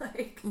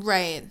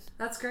 Right.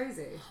 That's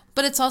crazy.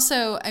 But it's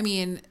also, I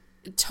mean,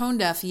 tone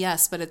deaf,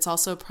 yes, but it's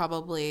also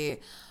probably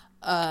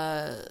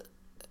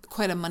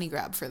quite a money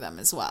grab for them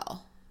as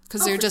well,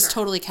 because they're just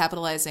totally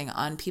capitalizing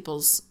on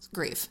people's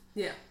grief.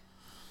 Yeah.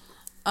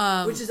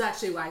 Which is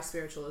actually why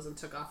spiritualism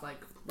took off like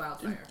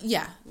wildfire.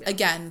 Yeah.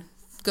 Again,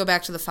 go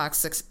back to the Fox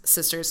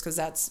Sisters because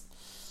that's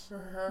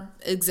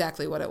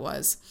exactly what it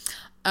was.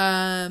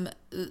 They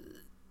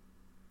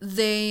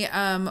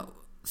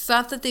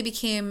thought that they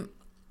became...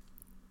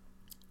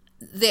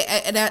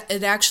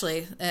 It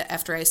actually,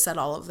 after I said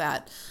all of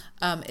that,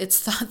 it's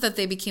thought that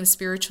they became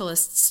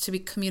spiritualists to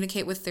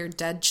communicate with their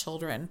dead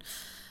children.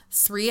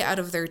 3 out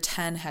of their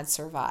 10 had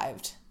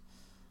survived.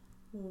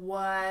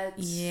 What?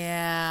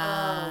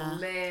 Yeah. Oh,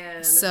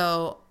 man.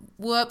 So,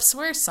 whoops,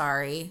 we're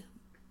sorry.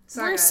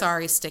 We're guys.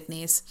 Sorry,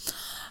 Stickneys.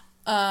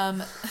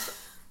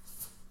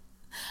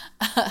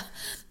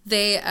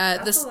 They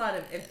That's a lot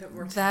of infant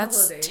mortality.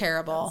 That's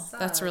terrible.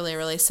 That's really,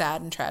 really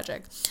sad and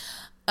tragic.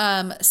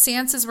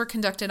 Seances were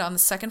conducted on the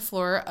second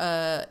floor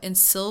in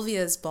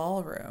Sylvia's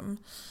ballroom.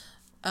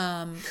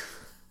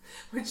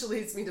 Which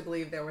leads me to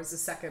believe there was a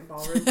second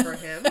ballroom for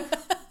him.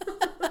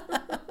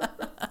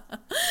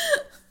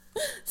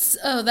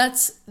 Oh,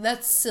 that's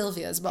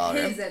Sylvia's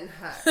ballroom. His and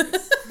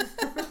hers.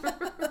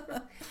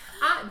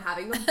 I'm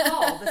having a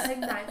ball the same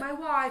night my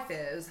wife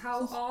is.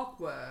 How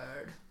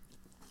awkward.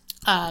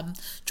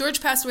 George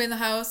passed away in the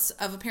house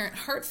of apparent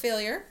heart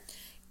failure.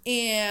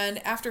 And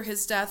after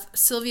his death,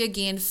 Sylvia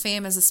gained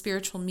fame as a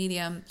spiritual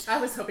medium. I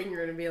was hoping you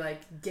were going to be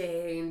like,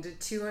 gained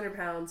 200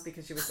 pounds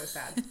because she was so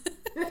sad.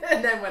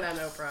 And then went on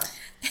Oprah.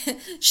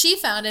 She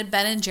founded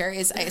Ben &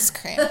 Jerry's ice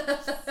cream.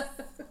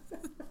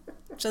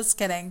 Just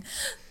kidding.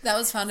 That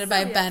was founded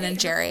by Ben and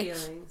Jerry.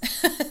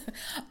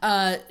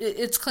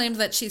 It's claimed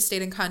that she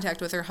stayed in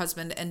contact with her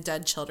husband and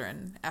dead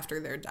children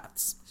after their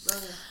deaths.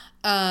 Okay.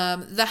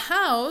 The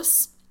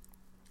house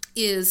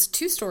is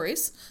 2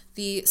 stories.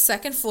 The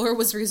second floor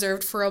was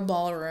reserved for a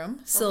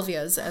ballroom,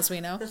 Sylvia's, as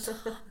we know,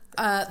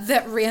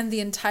 that ran the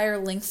entire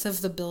length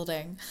of the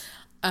building.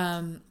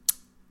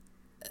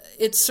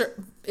 It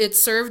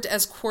served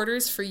as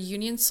quarters for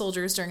Union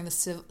soldiers during the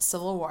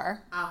Civil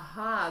War.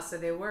 Aha, so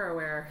they were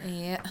aware.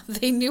 Yeah,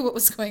 they knew what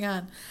was going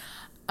on.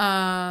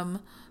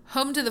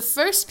 Home to the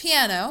first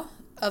piano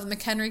of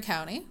McHenry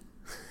County.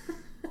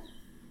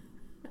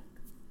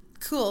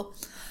 Cool.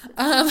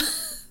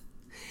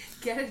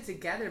 Get it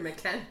together,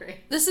 McHenry.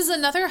 This is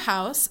another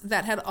house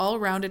that had all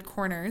rounded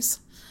corners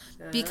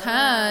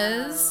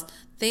because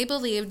they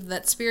believed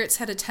that spirits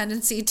had a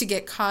tendency to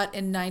get caught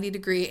in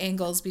 90-degree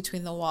angles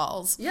between the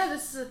walls. Yeah,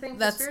 this is a thing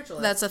for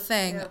spiritualists. That's a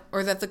thing. Yeah.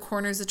 Or that the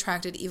corners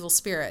attracted evil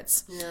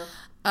spirits. Yeah.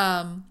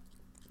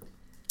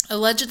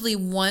 Allegedly,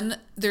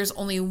 there's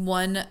only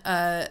one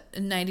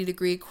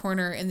 90-degree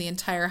corner in the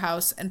entire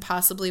house, and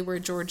possibly where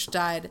George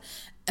died.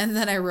 And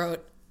then I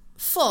wrote,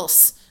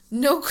 false.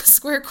 No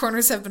square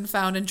corners have been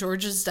found, and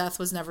George's death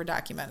was never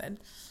documented.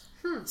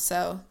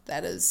 So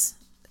that is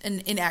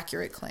an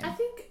inaccurate claim. I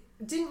think,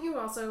 didn't you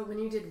also, when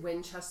you did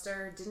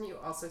Winchester, didn't you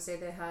also say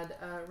they had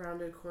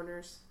rounded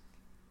corners?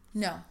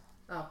 No.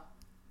 Oh.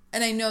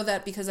 And I know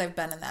that because I've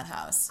been in that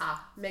house.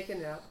 Make a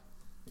note.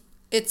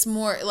 It's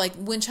more, like,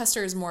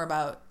 Winchester is more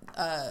about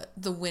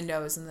the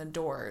windows and the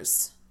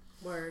doors.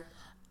 Word.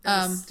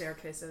 And the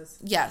staircases.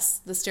 Yes,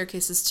 the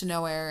staircases to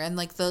nowhere, and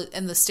like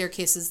the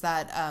staircases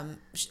that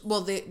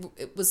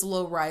it was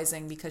low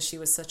rising because she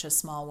was such a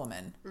small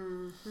woman.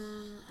 In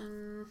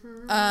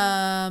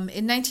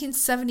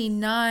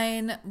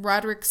 1979,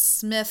 Roderick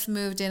Smith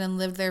moved in and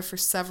lived there for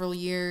several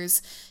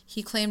years.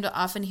 He claimed to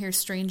often hear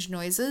strange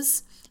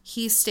noises.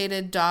 He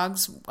stated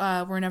dogs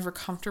were never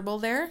comfortable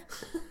there.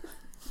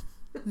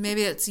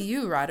 Maybe it's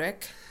you,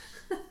 Roderick.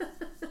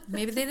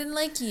 Maybe they didn't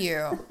like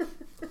you.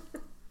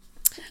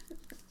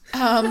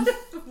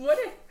 What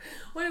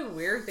a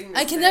weird thing to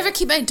I can say. never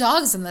keep my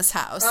dogs in this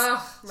house.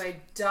 Oh, my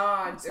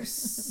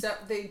dogs are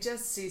they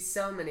just see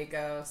so many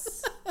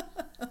ghosts.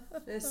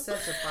 It's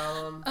such a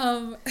problem.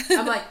 I'm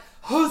like,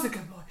 who's a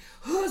good boy?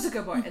 Who's a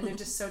good boy? And they're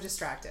just so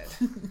distracted.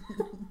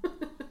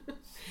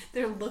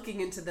 They're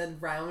looking into the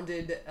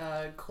rounded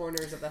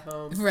corners of the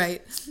home.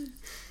 Right.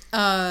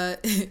 And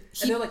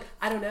they're like,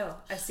 I don't know.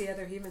 I see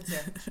other humans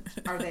here.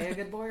 Are they a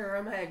good boy or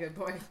am I a good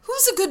boy?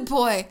 Who's a good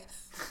boy?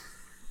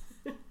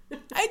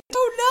 I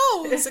don't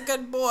know who's a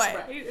good boy.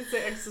 Right? It's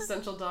an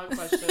existential dog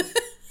question.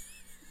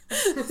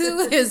 Who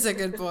is a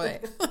good boy?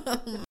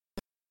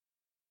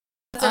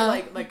 That's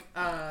our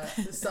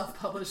the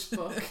self-published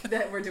book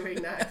that we're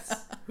doing next.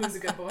 Who's a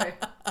good boy?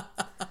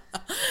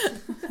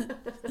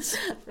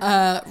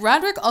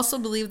 Roderick also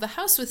believed the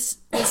house was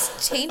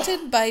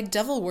tainted by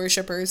devil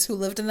worshippers who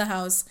lived in the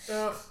house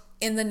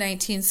in the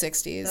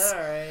 1960s. All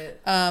right.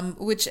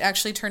 Which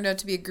actually turned out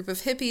to be a group of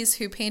hippies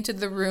who painted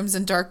the rooms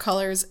in dark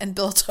colors and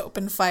built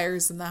open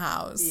fires in the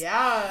house.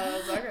 Yeah,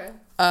 okay.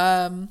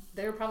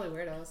 They were probably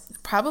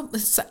weirdos.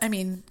 Probably, I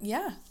mean,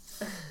 yeah.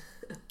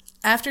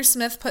 After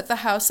Smith put the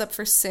house up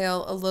for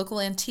sale, a local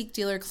antique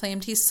dealer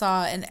claimed he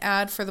saw an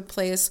ad for the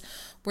place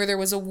where there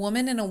was a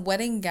woman in a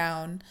wedding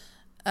gown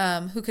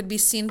who could be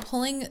seen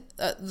pulling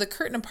the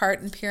curtain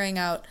apart and peering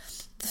out.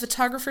 The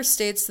photographer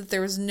states that there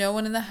was no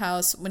one in the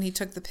house when he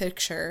took the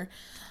picture.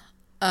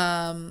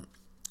 The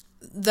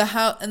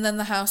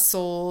house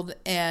sold,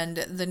 and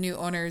the new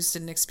owners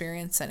didn't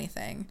experience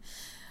anything.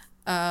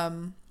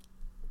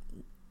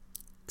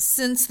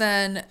 Since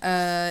then,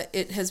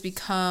 it has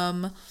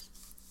become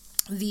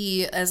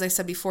as I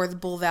said before, the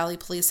Bull Valley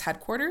Police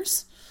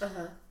headquarters.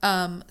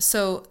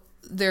 So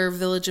there are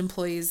village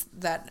employees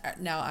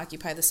that now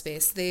occupy the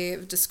space.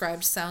 They've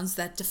described sounds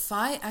that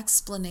defy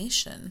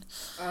explanation.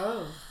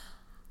 Oh.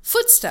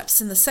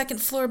 Footsteps in the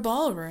second floor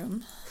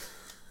ballroom,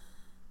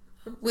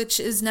 which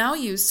is now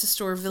used to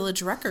store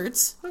village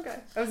records. Okay.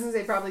 I was going to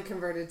say probably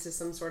converted to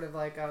some sort of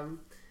like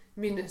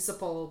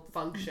municipal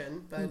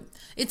function, but...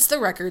 It's the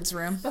records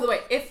room. By the way,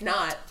 if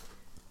not,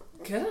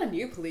 Good on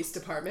you, police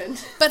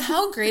department. But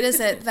how great is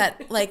it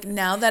that, like,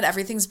 now that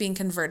everything's being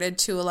converted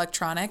to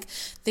electronic,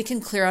 they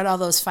can clear out all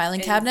those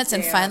filing cabinets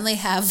and finally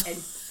have... And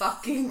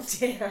fucking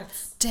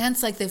dance.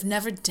 Dance like they've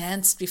never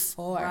danced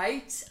before.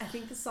 Right? I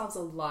think this solves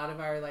a lot of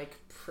our,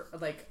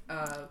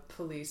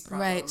 police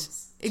problems. Right.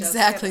 Just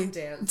Exactly.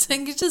 Dance.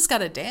 You just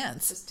gotta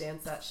dance. Just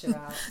dance that shit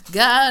out.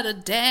 Gotta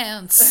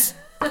dance.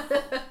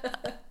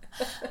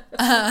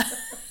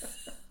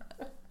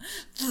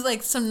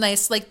 Like some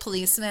nice, like,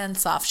 policeman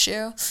soft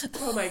shoe.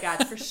 Oh my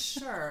God, for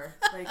sure.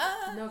 Like,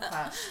 no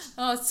clash.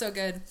 Oh, it's so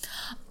good.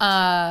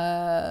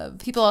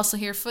 People also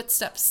hear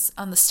footsteps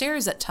on the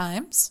stairs at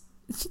times.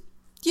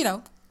 You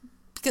know,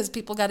 because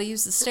people got to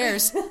use the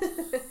stairs.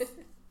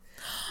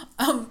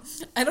 I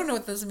don't know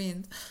what this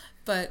means,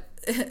 but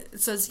it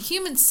says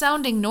human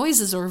sounding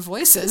noises or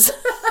voices.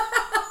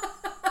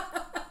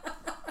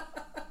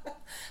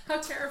 How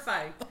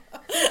terrifying.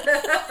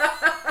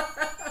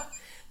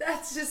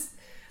 That's just,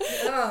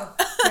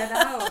 get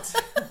out.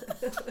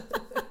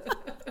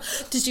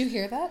 Did you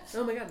hear that?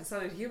 Oh my God, it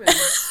sounded human.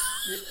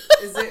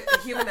 Is it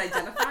human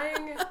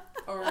identifying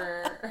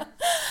or?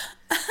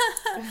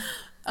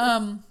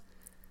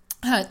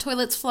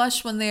 Toilets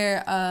flush when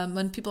they're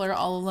when people are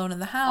all alone in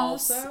the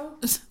house. Also,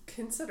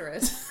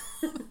 considerate.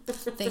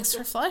 Thanks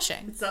for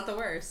flushing. It's not the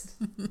worst.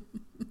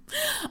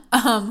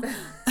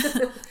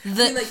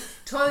 The, like,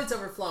 toilets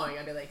overflowing,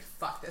 I'd be like,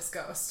 fuck this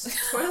ghost.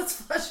 Toilets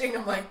flushing,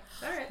 I'm like,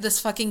 alright. this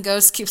fucking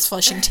ghost keeps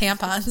flushing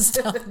tampons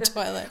down the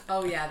toilet.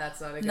 Oh yeah,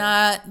 that's not a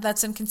good.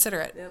 That's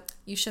inconsiderate. Yep.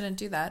 You shouldn't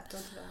do that.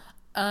 Don't do that.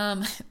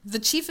 The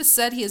chief has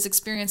said he has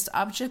experienced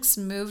objects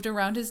moved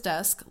around his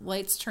desk,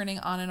 lights turning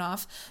on and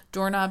off,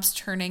 doorknobs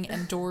turning,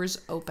 and doors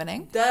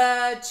opening.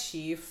 The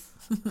chief.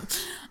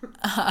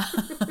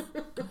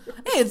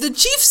 Hey, the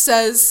chief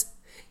says...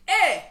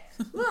 Hey,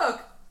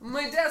 look,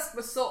 my desk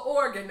was so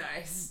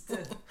organized.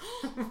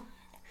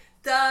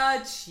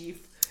 The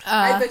chief.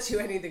 I bet you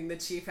anything the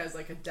chief has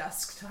like a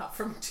desktop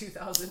from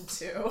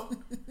 2002.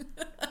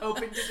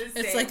 Open to the same.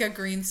 It's like a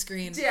green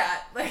screen. Yeah,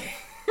 like...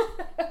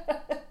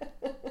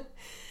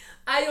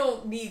 I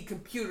don't need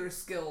computer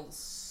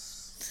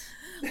skills.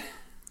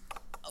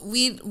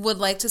 We would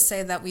like to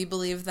say that we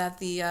believe that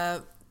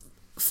the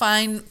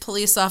fine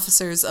police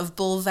officers of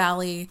Bull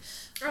Valley...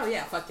 Oh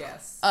yeah, fuck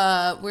yes.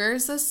 Where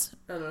is this?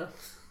 I don't know.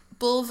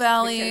 Bull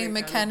Valley,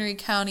 McHenry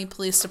County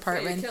Police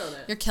Department. Yeah,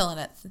 You're killing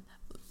it.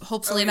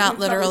 Hopefully you not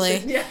literally.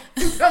 probably should. Yeah,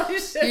 you probably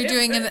should.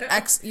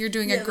 You're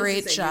doing a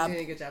great job. You're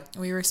doing a good job.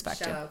 We respect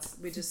Shout you. outs.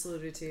 We just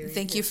saluted to you.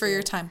 Thank you for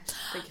your time.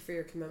 Thank you for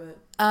your commitment.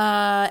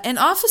 An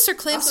officer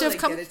claims Also, to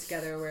have come. get it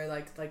together where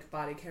like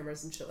body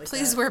cameras and shit like that.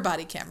 Please wear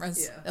body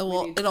cameras. Yeah,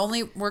 It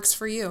only works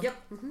for you. Yep.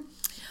 Mm-hmm.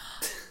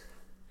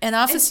 An And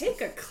officer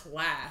take a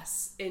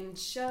class in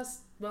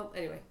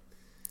anyway.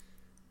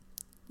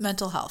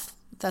 mental health.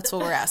 That's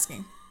what we're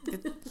asking.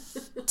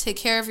 Take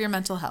care of your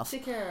mental health.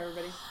 Take care,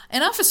 everybody.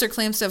 An officer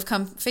claims to have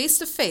come face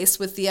to face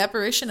with the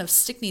apparition of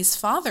Stickney's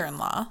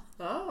father-in-law.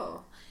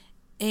 Oh.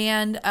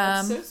 And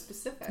That's so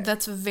specific.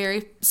 That's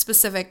very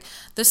specific.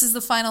 This is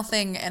the final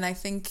thing, and I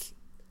think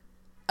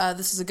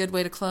this is a good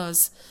way to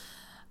close.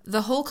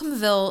 The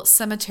Holcombville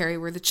Cemetery,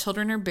 where the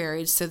children are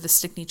buried, so the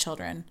Stickney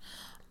children,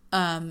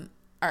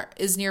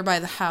 is nearby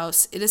the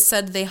house. It is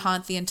said they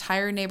haunt the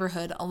entire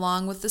neighborhood,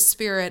 along with the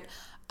spirit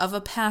of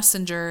a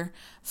passenger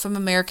from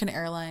American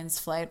Airlines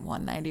Flight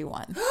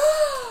 191.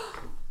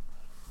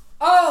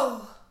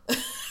 Oh!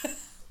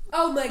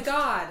 Oh my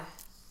God.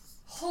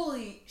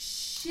 Holy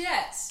shit.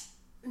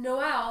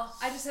 Noelle,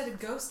 I just had a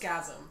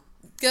ghostgasm.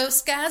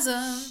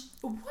 Ghostgasm.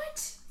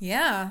 What?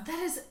 Yeah. That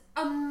is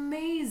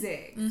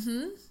amazing.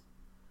 Mm-hmm.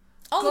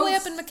 All the way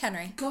up in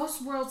McHenry.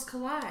 Ghost worlds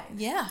collide.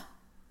 Yeah.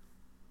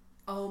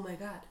 Oh my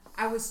God.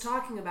 I was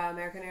talking about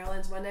American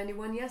Airlines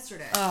 191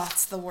 yesterday. Oh,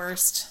 it's the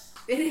worst.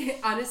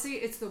 Honestly,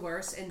 it's the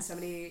worst. And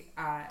somebody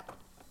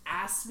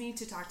asked me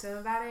to talk to them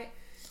about it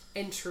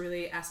and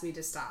truly asked me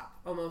to stop.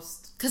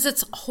 Almost. Because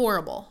it's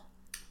horrible.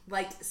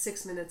 Like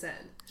 6 minutes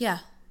in. Yeah.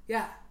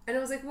 Yeah. And I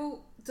was like,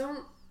 well,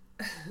 don't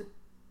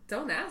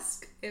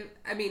ask.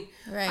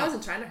 Right. I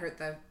wasn't trying to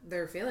hurt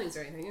their feelings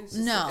or anything. It's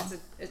just No.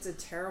 It's a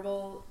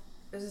terrible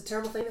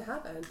thing to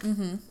happen.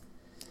 Mm-hmm.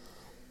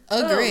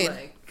 Agreed. Oh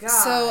my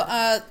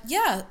God.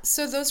 So,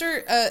 so those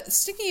are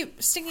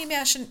Stickney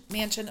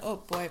Mansion. Oh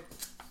boy.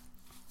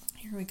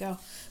 Here we go.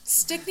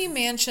 Stickney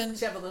Mansion. Do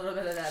you have a little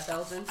bit of that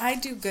Belgian? I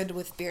do good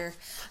with beer.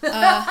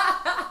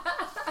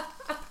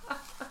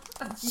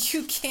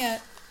 You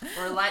can't.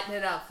 We're lighting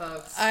it up,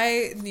 folks.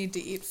 I need to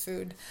eat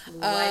food.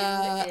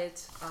 Lighten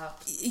it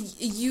up.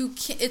 You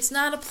can, it's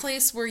not a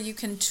place where you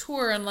can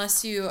tour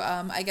unless you,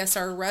 I guess,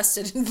 are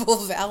arrested in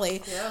Bull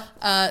Valley.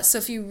 Yeah. So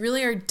if you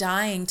really are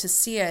dying to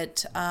see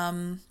it,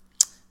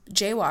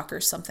 jaywalk or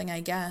something, I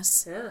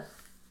guess. Yeah.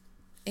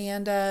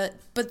 And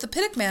but the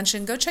Pittock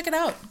Mansion, go check it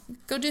out.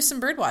 Go do some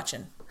bird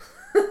watching.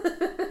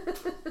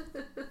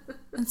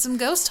 And some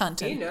ghost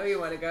hunting. You know you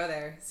want to go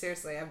there.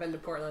 Seriously, I've been to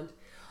Portland.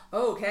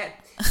 Okay.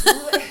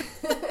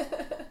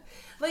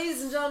 Ladies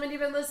Ladies and gentlemen,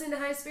 you've been listening to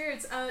High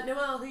Spirits.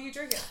 Noelle, who are you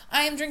drinking?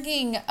 I am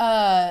drinking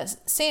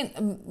Saint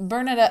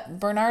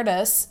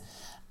Bernardus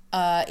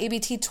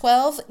ABT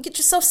 12. Get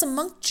yourself some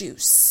monk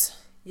juice.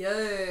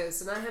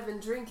 Yes, and I have been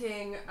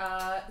drinking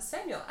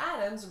Samuel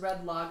Adams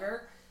Red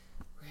Lager,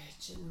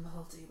 rich and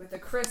malty with a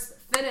crisp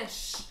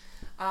finish.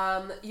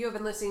 You have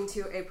been listening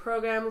to a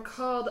program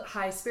called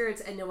High Spirits,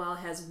 and Noelle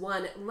has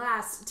one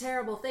last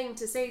terrible thing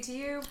to say to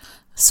you.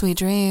 Sweet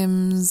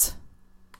dreams.